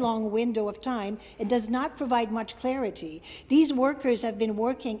very long window of time. It does not provide much clarity. These workers have been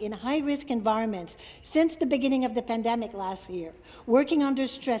working in high-risk environments since the beginning of the pandemic last year, working under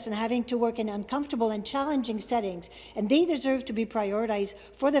stress and having to work in uncomfortable and challenging settings, and they deserve to be prioritized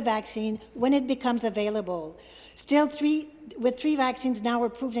for the vaccine when it becomes available. Still, with three vaccines now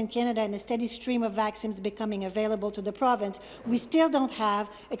approved in Canada and a steady stream of vaccines becoming available to the province, we still don't have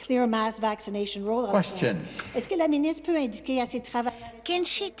a clear mass vaccination rollout. Question. Est-ce que la ministre peut indiquer à ses travailleurs? Can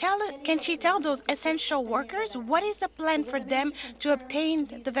she tell those essential workers what is the plan for them to obtain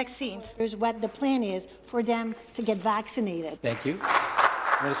the vaccines? Here's what the plan is for them to get vaccinated. Thank you.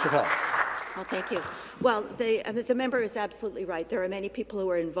 Minister of Health. Well, thank you. Well, the member is absolutely right. There are many people who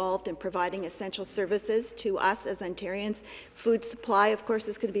are involved in providing essential services to us as Ontarians. Food supply, of course,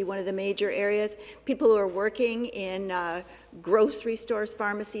 is going to be one of the major areas. People who are working in grocery stores,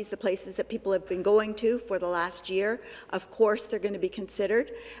 pharmacies, the places that people have been going to for the last year, of course, they're going to be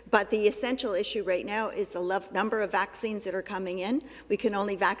considered. But the essential issue right now is the number of vaccines that are coming in. We can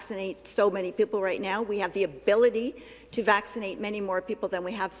only vaccinate so many people right now. We have the ability to vaccinate many more people than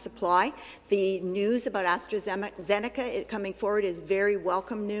we have supply. The news about AstraZeneca coming forward is very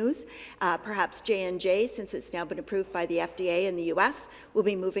welcome news. Perhaps J&J, since it's now been approved by the FDA in the U.S., will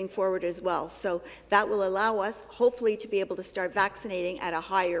be moving forward as well. So that will allow us, hopefully, to be able to start vaccinating at a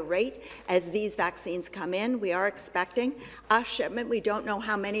higher rate as these vaccines come in. We are expecting a shipment. We don't know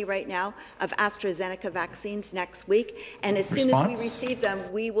how many right now of AstraZeneca vaccines next week. And as soon as we receive them,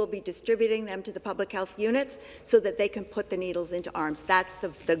 we will be distributing them to the public health units so that they can put the needles into arms. That's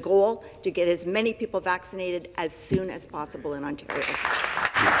the goal, to get as many people vaccinated as soon as possible in Ontario.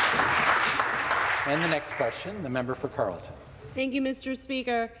 And the next question, the member for Carleton. Thank you, Mr.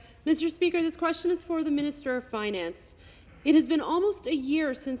 Speaker. Mr. Speaker, this question is for the Minister of Finance. It has been almost a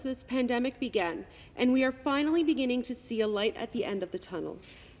year since this pandemic began, and we are finally beginning to see a light at the end of the tunnel.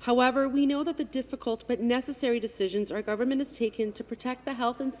 However, we know that the difficult but necessary decisions our government has taken to protect the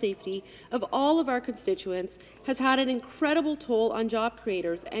health and safety of all of our constituents has had an incredible toll on job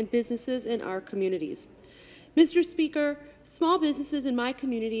creators and businesses in our communities. Mr. Speaker, small businesses in my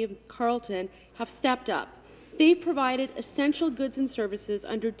community of Carleton have stepped up. They've provided essential goods and services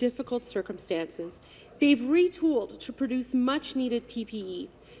under difficult circumstances. They've retooled to produce much-needed PPE.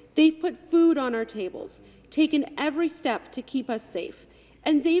 They've put food on our tables, taken every step to keep us safe.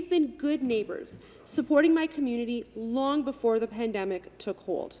 And they've been good neighbours, supporting my community long before the pandemic took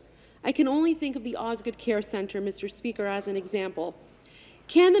hold. I can only think of the Osgoode Care Centre, Mr. Speaker, as an example.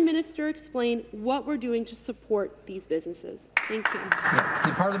 Can the minister explain what we're doing to support these businesses? Thank you.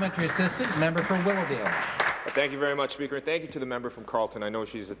 The parliamentary assistant, member for Willowdale. Thank you very much, Speaker, and thank you to the member from Carleton. I know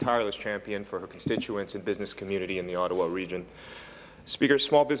she's a tireless champion for her constituents and business community in the Ottawa region. Speaker,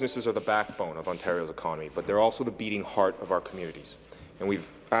 small businesses are the backbone of Ontario's economy, but they're also the beating heart of our communities. And we've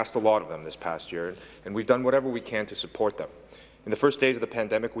asked a lot of them this past year, and we've done whatever we can to support them. In the first days of the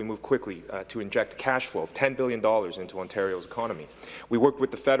pandemic, we moved quickly to inject cash flow of $10 billion into Ontario's economy. We worked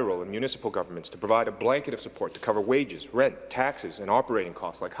with the federal and municipal governments to provide a blanket of support to cover wages, rent, taxes, and operating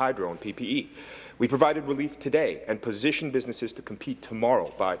costs like hydro and PPE. We provided relief today and positioned businesses to compete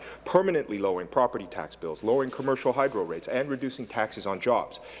tomorrow by permanently lowering property tax bills, lowering commercial hydro rates, and reducing taxes on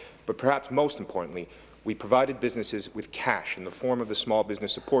jobs. But perhaps most importantly, we provided businesses with cash in the form of the Small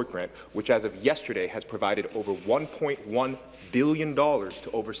Business Support Grant, which as of yesterday has provided over $1.1 billion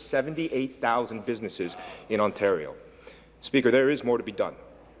to over 78,000 businesses in Ontario. Speaker, there is more to be done,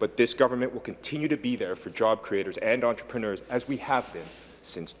 but this government will continue to be there for job creators and entrepreneurs as we have been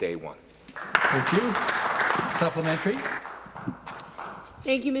since day one. Thank you. Supplementary.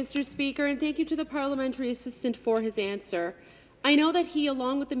 Thank you, Mr. Speaker, and thank you to the parliamentary assistant for his answer. I know that he,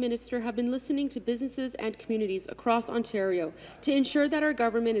 along with the minister, have been listening to businesses and communities across Ontario to ensure that our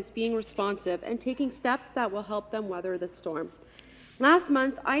government is being responsive and taking steps that will help them weather the storm. Last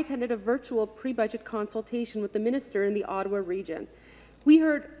month, I attended a virtual pre-budget consultation with the minister in the Ottawa region. We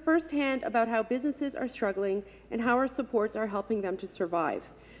heard firsthand about how businesses are struggling and how our supports are helping them to survive.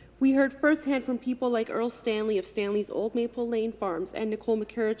 We heard firsthand from people like Earl Stanley of Stanley's Old Maple Lane Farms and Nicole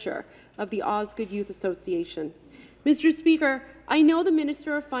McCarricher of the Osgoode Youth Association. Mr. Speaker, I know the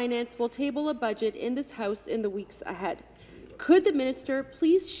Minister of Finance will table a budget in this House in the weeks ahead. Could the minister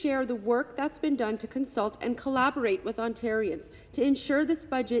please share the work that's been done to consult and collaborate with Ontarians to ensure this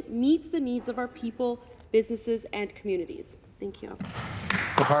budget meets the needs of our people, businesses and communities? Thank you.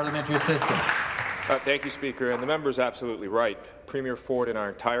 The parliamentary assistant. Thank you, Speaker. And the member is absolutely right. Premier Ford and our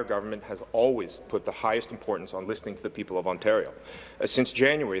entire government has always put the highest importance on listening to the people of Ontario. Since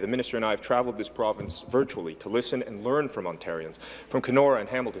January, the minister and I have travelled this province virtually to listen and learn from Ontarians. From Kenora and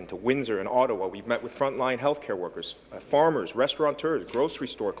Hamilton to Windsor and Ottawa, we've met with frontline healthcare workers, farmers, restaurateurs, grocery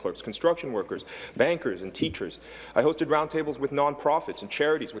store clerks, construction workers, bankers and teachers. I hosted roundtables with nonprofits and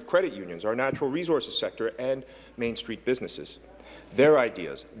charities, with credit unions, our natural resources sector and Main Street businesses. Their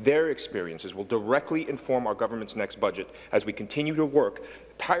ideas, their experiences will directly inform our government's next budget as we continue to work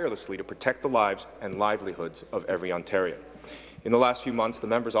tirelessly to protect the lives and livelihoods of every Ontarian. In the last few months, the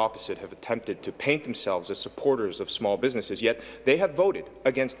members opposite have attempted to paint themselves as supporters of small businesses, yet they have voted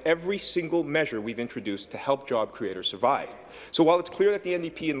against every single measure we've introduced to help job creators survive. So while it's clear that the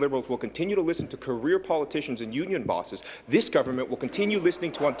NDP and Liberals will continue to listen to career politicians and union bosses, this government will continue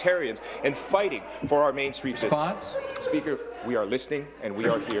listening to Ontarians and fighting for our Main Street business. Speaker, we are listening and we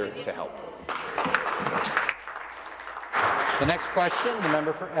are here to help. The next question, the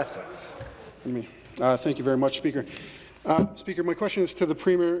member for Essex. Thank you very much, Speaker. Speaker, my question is to the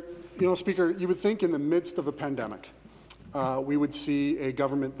Premier. You know, Speaker, you would think in the midst of a pandemic, we would see a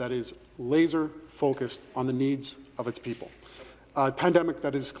government that is laser-focused on the needs of its people. A pandemic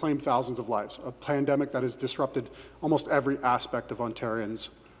that has claimed thousands of lives, a pandemic that has disrupted almost every aspect of Ontarians'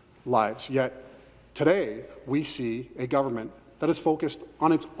 lives. Yet today, we see a government that is focused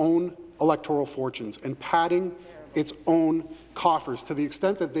on its own electoral fortunes and padding its own coffers to the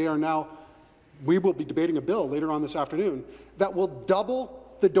extent that they are now. We will be debating a bill later on this afternoon that will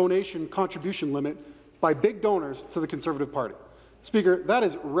double the donation contribution limit by big donors to the Conservative Party. Speaker, that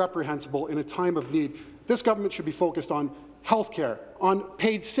is reprehensible in a time of need. This government should be focused on health care, on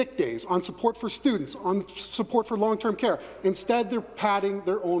paid sick days, on support for students, on support for long-term care. Instead, they're padding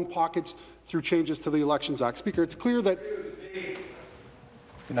their own pockets through changes to the Elections Act. Speaker, it's clear that... You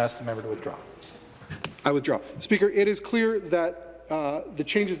can ask the member to withdraw. I withdraw. Speaker, it is clear that the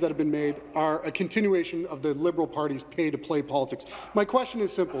changes that have been made are a continuation of the Liberal Party's pay-to-play politics. My question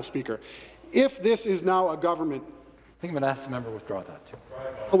is simple, Speaker. If this is now a government... I think I'm going to ask the member to withdraw that too.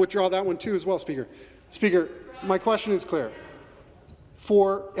 I'll withdraw that one too as well, Speaker. Speaker, my question is clear.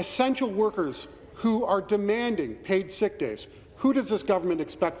 For essential workers who are demanding paid sick days, who does this government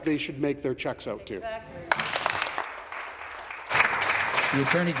expect they should make their checks out to? The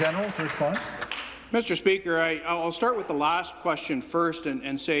Attorney General to respond. Mr. Speaker, I'll start with the last question first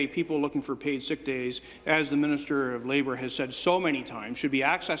and say people looking for paid sick days, as the Minister of Labour has said so many times, should be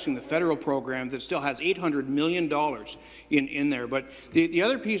accessing the federal program that still has $800 million in there. But the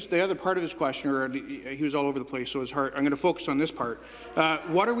other piece, the other part of his question, or he was all over the place, so it's hard. I'm going to focus on this part.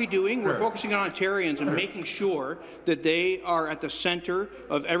 What are we doing? We're focusing on Ontarians and making sure that they are at the centre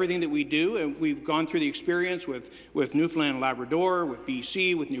of everything that we do. And we've gone through the experience with Newfoundland and Labrador, with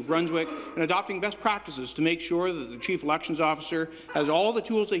BC, with New Brunswick, and adopting best practices to make sure that the Chief Elections Officer has all the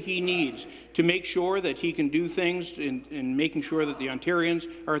tools that he needs to make sure that he can do things in making sure that the Ontarians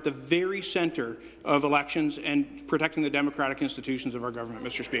are at the very centre of elections and protecting the democratic institutions of our government,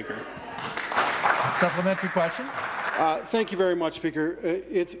 Mr. Speaker. Supplementary question. Thank you very much, Speaker.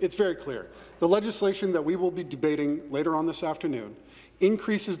 It's very clear. The legislation that we will be debating later on this afternoon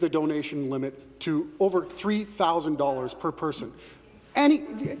increases the donation limit to over $3,000 per person.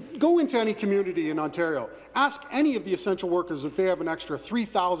 Go into any community in Ontario, ask any of the essential workers if they have an extra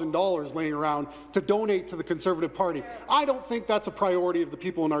 $3,000 laying around to donate to the Conservative Party. I don't think that's a priority of the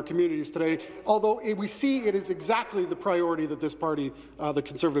people in our communities today, although we see it is exactly the priority that this party, the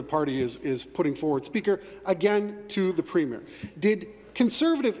Conservative Party, is putting forward. Speaker, again to the Premier. Did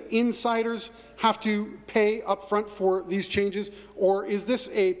Conservative insiders have to pay up front for these changes, or is this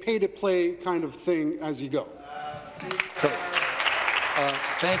a pay-to-play kind of thing as you go?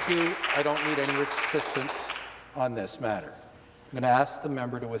 Thank you. I don't need any assistance on this matter. I'm going to ask the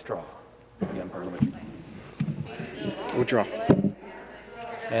member to withdraw. Again, parliamentary. Withdraw.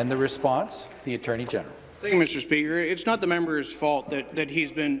 And the response, the Attorney General. Thank you, Mr. Speaker. It's not the member's fault that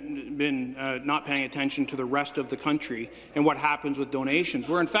he's been not paying attention to the rest of the country and what happens with donations.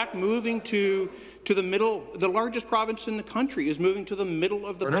 We're in fact moving to the middle. The largest province in the country is moving to the middle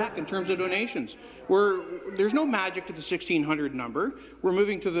of the pack in terms of donations. There's no magic to the 1,600 number. We're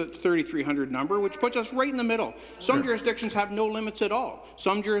moving to the 3,300 number, which puts us right in the middle. Some jurisdictions have no limits at all.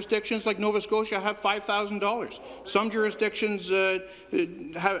 Some jurisdictions, like Nova Scotia, have $5,000. Some jurisdictions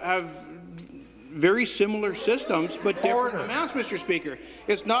have very similar systems, but different amounts, Mr. Speaker.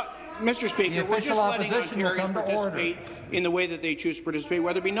 It's not, Mr. Speaker, we're just letting Ontarians participate in the way that they choose to participate,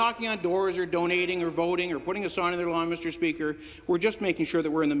 whether it be knocking on doors or donating or voting or putting a sign on their lawn, Mr. Speaker. We're just making sure that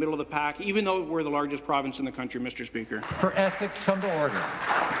we're in the middle of the pack, even though we're the largest province in the country, Mr. Speaker. For Essex, come to order.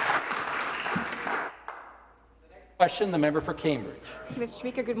 Question, the member for Cambridge. Thank you, Mr.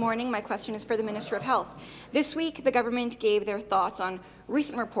 Speaker. Good morning. My question is for the Minister of Health. This week, the government gave their thoughts on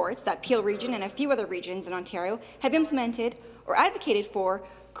recent reports that Peel Region and a few other regions in Ontario have implemented or advocated for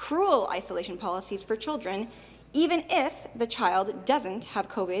cruel isolation policies for children, even if the child doesn't have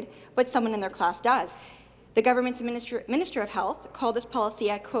COVID, but someone in their class does. The government's Minister of Health called this policy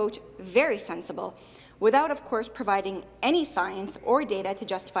a, quote, very sensible. without, of course, providing any science or data to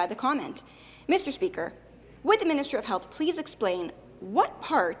justify the comment. Mr. Speaker, would the Minister of Health please explain what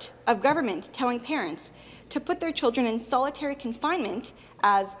part of government telling parents to put their children in solitary confinement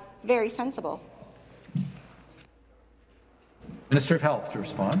as very sensible? Minister of Health to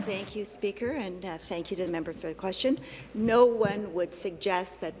respond. Thank you, Speaker, and thank you to the member for the question. No one would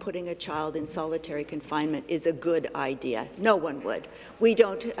suggest that putting a child in solitary confinement is a good idea. No one would. We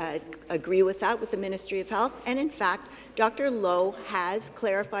don't agree with that with the Ministry of Health, and in fact, Dr. Lowe has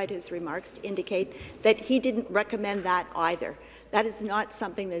clarified his remarks to indicate that he didn't recommend that either. That is not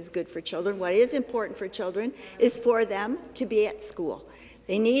something that is good for children. What is important for children is for them to be at school.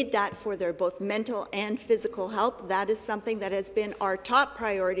 They need that for their both mental and physical health. That is something that has been our top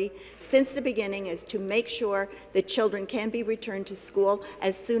priority since the beginning, is to make sure that children can be returned to school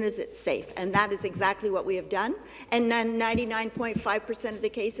as soon as it's safe. And that is exactly what we have done. And 99.5% of the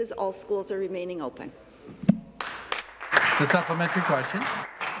cases, all schools are remaining open. The supplementary question.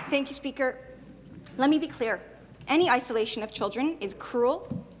 Thank you, Speaker. Let me be clear. Any isolation of children is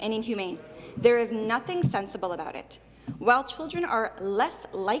cruel and inhumane. There is nothing sensible about it. While children are less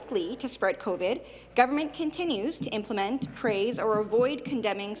likely to spread COVID, government continues to implement, praise, or avoid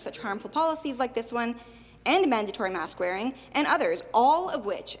condemning such harmful policies like this one, and mandatory mask wearing, and others, all of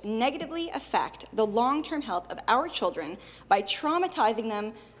which negatively affect the long-term health of our children by traumatizing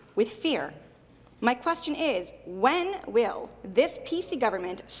them with fear. My question is, when will this PC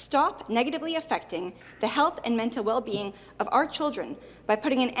government stop negatively affecting the health and mental well-being of our children by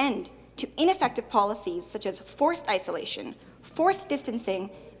putting an end to ineffective policies such as forced isolation, forced distancing,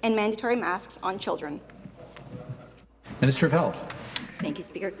 and mandatory masks on children? Minister of Health. Thank you,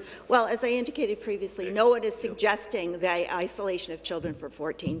 Speaker. Well, as I indicated previously, no one is suggesting the isolation of children for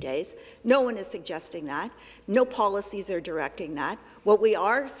 14 days. No one is suggesting that. No policies are directing that. What we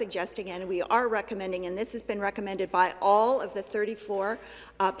are suggesting and we are recommending, and this has been recommended by all of the 34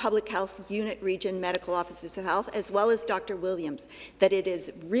 Public Health Unit Region Medical Officers of Health, as well as Dr. Williams, that it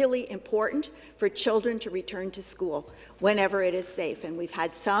is really important for children to return to school whenever it is safe. And we've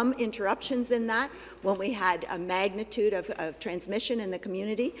had some interruptions in that when we had a magnitude of transmission in the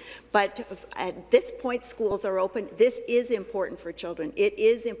community. But at this point, schools are open. This is important for children. It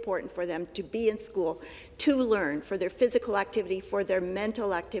is important for them to be in school, to learn, for their physical activity, for their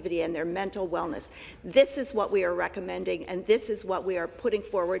mental activity and their mental wellness. This is what we are recommending, and this is what we are putting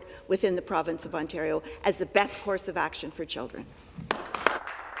forward within the province of Ontario as the best course of action for children.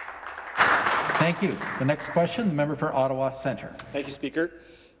 Thank you. The next question, the member for Ottawa Centre. Thank you, Speaker.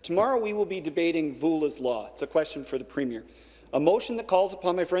 Tomorrow we will be debating VULA's law. It's a question for the Premier. A motion that calls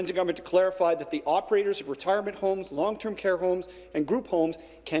upon my friends in government to clarify that the operators of retirement homes, long-term care homes and group homes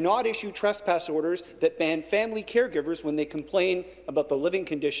cannot issue trespass orders that ban family caregivers when they complain about the living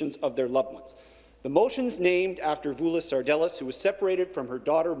conditions of their loved ones. The motion is named after Vula Sardellis, who was separated from her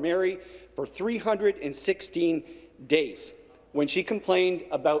daughter Mary for 316 days when she complained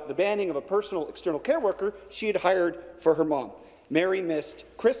about the banning of a personal external care worker she had hired for her mom. Mary missed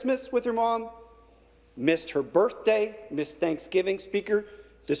Christmas with her mom, missed her birthday, missed Thanksgiving. Speaker,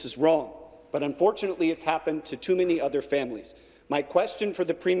 this is wrong, but unfortunately it's happened to too many other families. My question for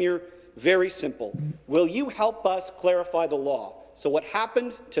the Premier, very simple. Will you help us clarify the law so what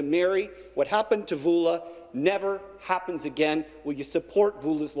happened to Mary, what happened to Vula, never happens again? Will you support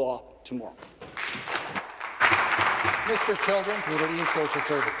Vula's law tomorrow? Mr. Children, Community and Social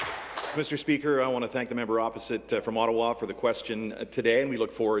Services. Mr. Speaker, I want to thank the member opposite from Ottawa for the question today, and we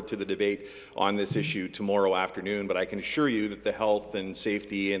look forward to the debate on this issue tomorrow afternoon. But I can assure you that the health and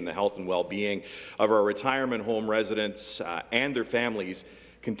safety and the health and well-being of our retirement home residents and their families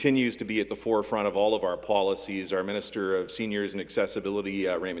continues to be at the forefront of all of our policies. Our Minister of Seniors and Accessibility,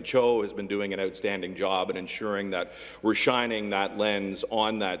 Raymond Cho, has been doing an outstanding job in ensuring that we're shining that lens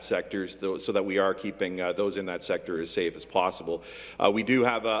on that sector so that we are keeping those in that sector as safe as possible. We do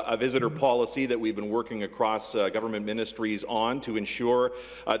have a visitor policy that we've been working across government ministries on to ensure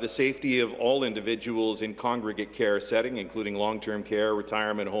the safety of all individuals in congregate care setting, including long-term care,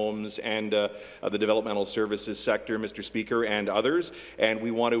 retirement homes, and the developmental services sector, Mr. Speaker, and others. And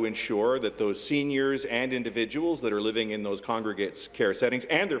we want to ensure that those seniors and individuals that are living in those congregate care settings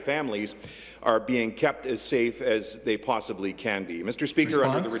and their families are being kept as safe as they possibly can be. Mr. Speaker,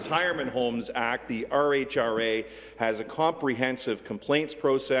 under the Retirement Homes Act, the RHRA has a comprehensive complaints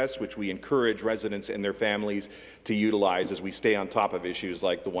process which we encourage residents and their families to utilize as we stay on top of issues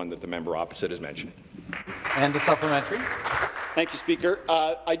like the one that the member opposite has mentioned. And the supplementary. Thank you, Speaker.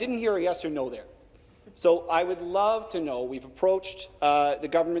 I didn't hear a yes or no there. So I would love to know, we've approached the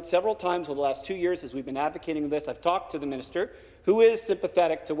government several times over the last 2 years as we've been advocating this. I've talked to the minister, who is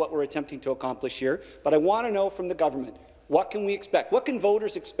sympathetic to what we're attempting to accomplish here, but I want to know from the government, what can we expect? What can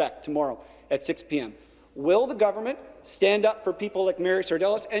voters expect tomorrow at 6 p.m.? Will the government stand up for people like Mary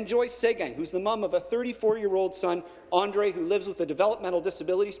Sardellis and Joyce Seguin, who's the mum of a 34-year-old son, Andre, who lives with a developmental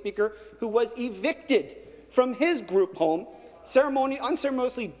disability, Speaker, who was evicted from his group home,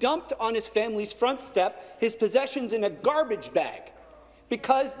 unceremoniously dumped on his family's front step, his possessions in a garbage bag,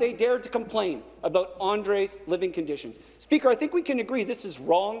 because they dared to complain about Andre's living conditions. Speaker, I think we can agree this is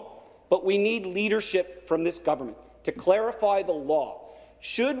wrong, but we need leadership from this government to clarify the law.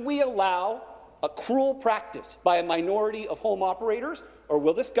 Should we allow a cruel practice by a minority of home operators, or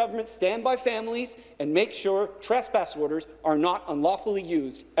will this government stand by families and make sure trespass orders are not unlawfully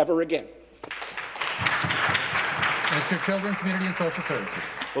used ever again? Mr. Children, Community and Social Services.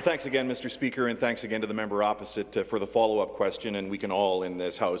 Well, thanks again, Mr. Speaker, and thanks again to the member opposite for the follow-up question. And we can all in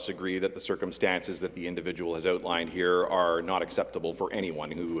this House agree that the circumstances that the individual has outlined here are not acceptable for anyone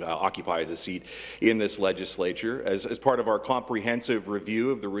who occupies a seat in this legislature. As part of our comprehensive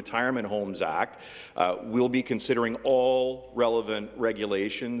review of the Retirement Homes Act, we'll be considering all relevant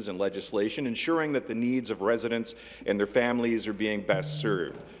regulations and legislation, ensuring that the needs of residents and their families are being best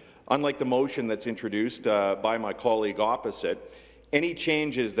served. Unlike the motion that's introduced by my colleague opposite, any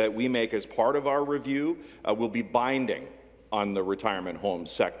changes that we make as part of our review will be binding on the retirement home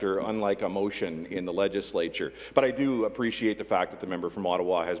sector, unlike a motion in the legislature. But I do appreciate the fact that the member from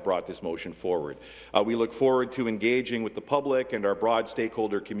Ottawa has brought this motion forward. We look forward to engaging with the public and our broad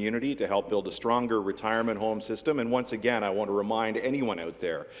stakeholder community to help build a stronger retirement home system. And once again, I want to remind anyone out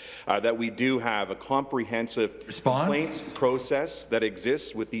there that we do have a comprehensive complaints process that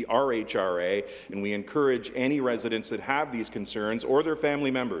exists with the RHRA, and we encourage any residents that have these concerns or their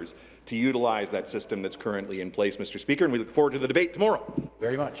family members to utilize that system that's currently in place, Mr. Speaker, and we look forward to the debate tomorrow.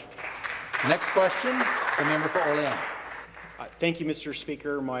 Very much. Next question, the member for Orléans. Thank you, Mr.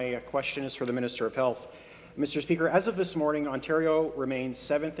 Speaker. My question is for the Minister of Health. Mr. Speaker, as of this morning, Ontario remains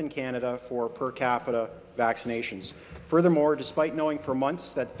 7th in Canada for per capita vaccinations. Furthermore, despite knowing for months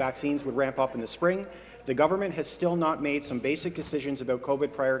that vaccines would ramp up in the spring, the government has still not made some basic decisions about COVID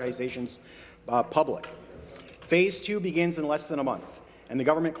prioritizations public. Phase 2 begins in less than a month, and the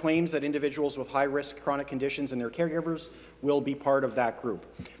government claims that individuals with high-risk chronic conditions and their caregivers will be part of that group.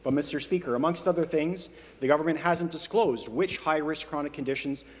 But, Mr. Speaker, amongst other things, the government hasn't disclosed which high-risk chronic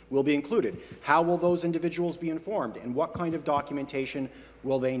conditions will be included. How will those individuals be informed, and what kind of documentation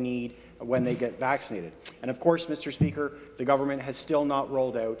will they need when they get vaccinated? And, of course, Mr. Speaker, the government has still not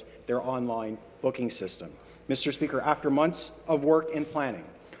rolled out their online booking system. Mr. Speaker, after months of work and planning,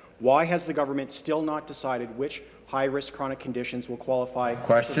 why has the government still not decided which high-risk chronic conditions will qualify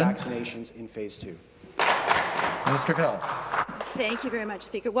for vaccinations in Phase 2? Minister of Health. Thank you very much,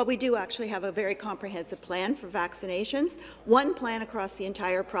 Speaker. Well, we do actually have a very comprehensive plan for vaccinations, one plan across the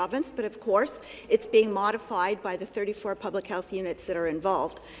entire province, but of course it's being modified by the 34 public health units that are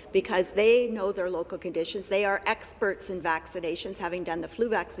involved because they know their local conditions. They are experts in vaccinations, having done the flu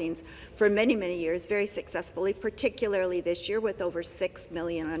vaccines for many, many years very successfully, particularly this year with over 6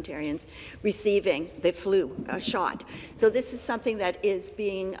 million Ontarians receiving the flu shot. So this is something that is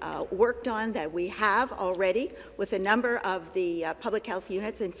being worked on, that we have already with a number of the public health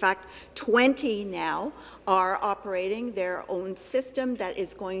units. In fact, 20 now are operating their own system that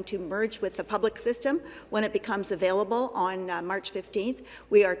is going to merge with the public system when it becomes available on March 15th.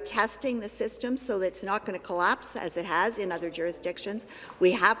 We are testing the system so that it's not going to collapse as it has in other jurisdictions.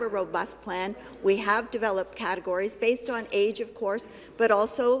 We have a robust plan. We have developed categories based on age, of course, but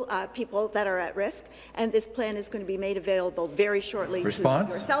also people that are at risk. And this plan is going to be made available very shortly to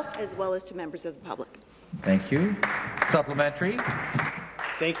yourself as well as to members of the public. Thank you. Supplementary.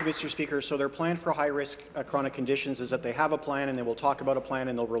 Thank you, Mr. Speaker. So their plan for high-risk chronic conditions is that they have a plan, and they will talk about a plan,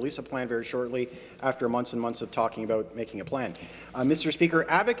 and they'll release a plan very shortly after months and months of talking about making a plan. Mr. Speaker,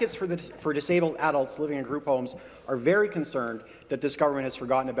 advocates for disabled adults living in group homes are very concerned that this government has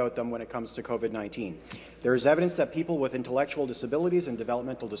forgotten about them when it comes to COVID-19. There is evidence that people with intellectual disabilities and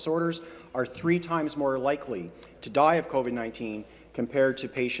developmental disorders are 3 times more likely to die of COVID-19 compared to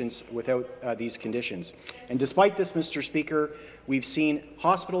patients without these conditions. And despite this, Mr. Speaker, we've seen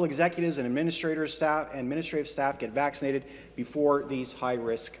hospital executives and administrative staff get vaccinated before these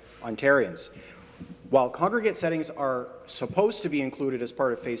high-risk Ontarians. While congregate settings are supposed to be included as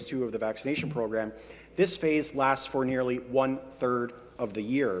part of Phase 2 of the vaccination program, this phase lasts for nearly 1/3 of the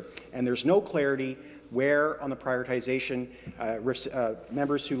year, and there's no clarity where on the prioritization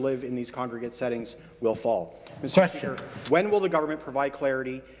members who live in these congregate settings will fall. Mr. Speaker, when will the government provide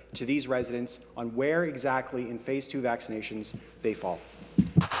clarity to these residents on where exactly in Phase 2 vaccinations they fall?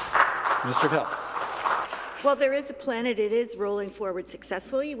 Minister of Health. Well, there is a plan, and it is rolling forward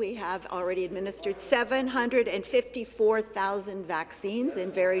successfully. We have already administered 754,000 vaccines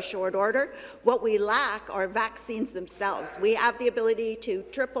in very short order. What we lack are vaccines themselves. We have the ability to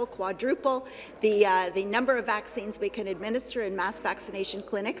triple, quadruple the number of vaccines we can administer in mass vaccination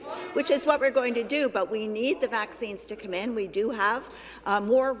clinics, which is what we're going to do, but we need the vaccines to come in. We do have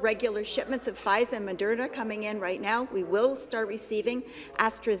more regular shipments of Pfizer and Moderna coming in right now. We will start receiving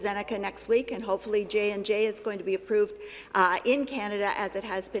AstraZeneca next week, and hopefully J&J is going to be approved in Canada as it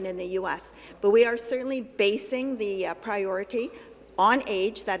has been in the U.S. But we are certainly basing the priority on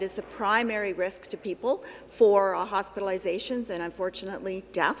age. That is the primary risk to people for hospitalizations and, unfortunately,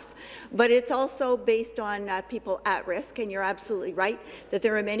 deaths. But it's also based on people at risk, and you're absolutely right that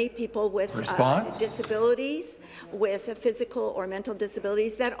there are many people with disabilities, with physical or mental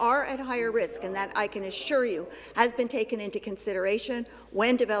disabilities that are at higher risk, and that I can assure you has been taken into consideration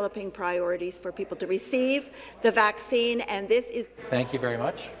when developing priorities for people to receive the vaccine, and this is— Thank you very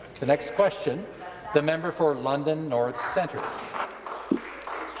much. The next question, the member for London North Centre.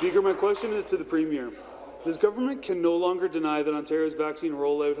 Speaker, my question is to the Premier. This government can no longer deny that Ontario's vaccine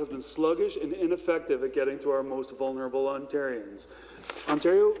rollout has been sluggish and ineffective at getting to our most vulnerable Ontarians.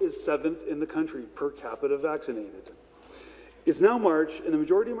 Ontario is 7th in the country per capita vaccinated. It's now March, and the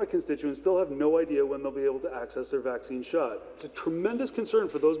majority of my constituents still have no idea when they'll be able to access their vaccine shot. It's a tremendous concern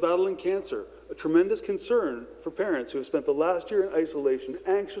for those battling cancer, a tremendous concern for parents who have spent the last year in isolation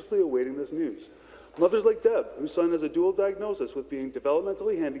anxiously awaiting this news. Mothers like Deb, whose son has a dual diagnosis with being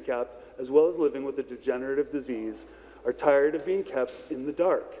developmentally handicapped as well as living with a degenerative disease, are tired of being kept in the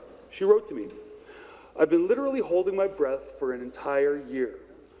dark. She wrote to me, "I've been literally holding my breath for an entire year.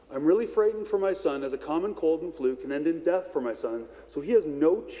 I'm really frightened for my son as a common cold and flu can end in death for my son, so he has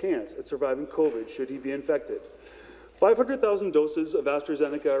no chance at surviving COVID should he be infected." 500,000 doses of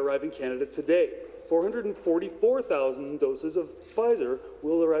AstraZeneca arrive in Canada today. 444,000 doses of Pfizer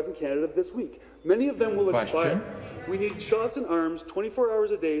will arrive in Canada this week. Many of them will expire. We need shots in arms 24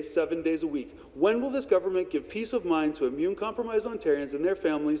 hours a day, 7 days a week. When will this government give peace of mind to immune-compromised Ontarians and their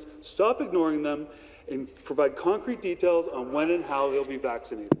families, stop ignoring them, and provide concrete details on when and how they'll be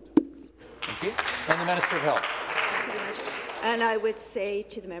vaccinated? Thank you. And the Minister of Health. And I would say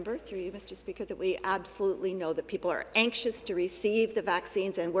to the member, through you, Mr. Speaker, that we absolutely know that people are anxious to receive the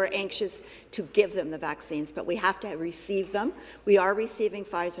vaccines, and we're anxious to give them the vaccines, but we have to receive them. We are receiving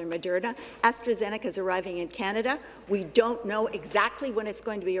Pfizer and Moderna. AstraZeneca is arriving in Canada. We don't know exactly when it's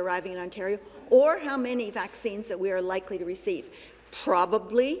going to be arriving in Ontario or how many vaccines that we are likely to receive.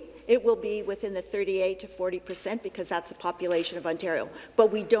 Probably it will be within the 38 to 40% because that's the population of Ontario,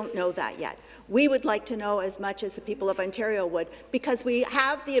 but we don't know that yet. We would like to know as much as the people of Ontario would, because we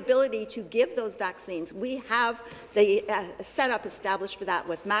have the ability to give those vaccines. We have the setup established for that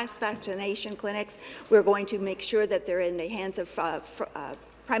with mass vaccination clinics. We're going to make sure that they're in the hands of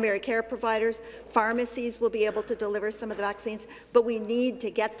primary care providers. Pharmacies will be able to deliver some of the vaccines, but we need to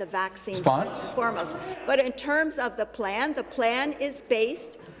get the vaccines first and foremost. But in terms of the plan is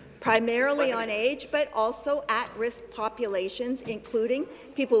based primarily on age, but also at-risk populations, including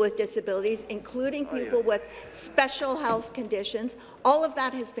people with disabilities, including people with special health conditions. All of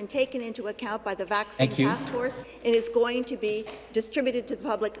that has been taken into account by the Vaccine Task Force and is going to be distributed to the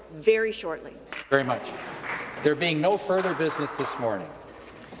public very shortly. Very much. There being no further business this morning,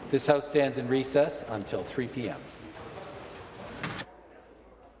 this House stands in recess until 3 p.m.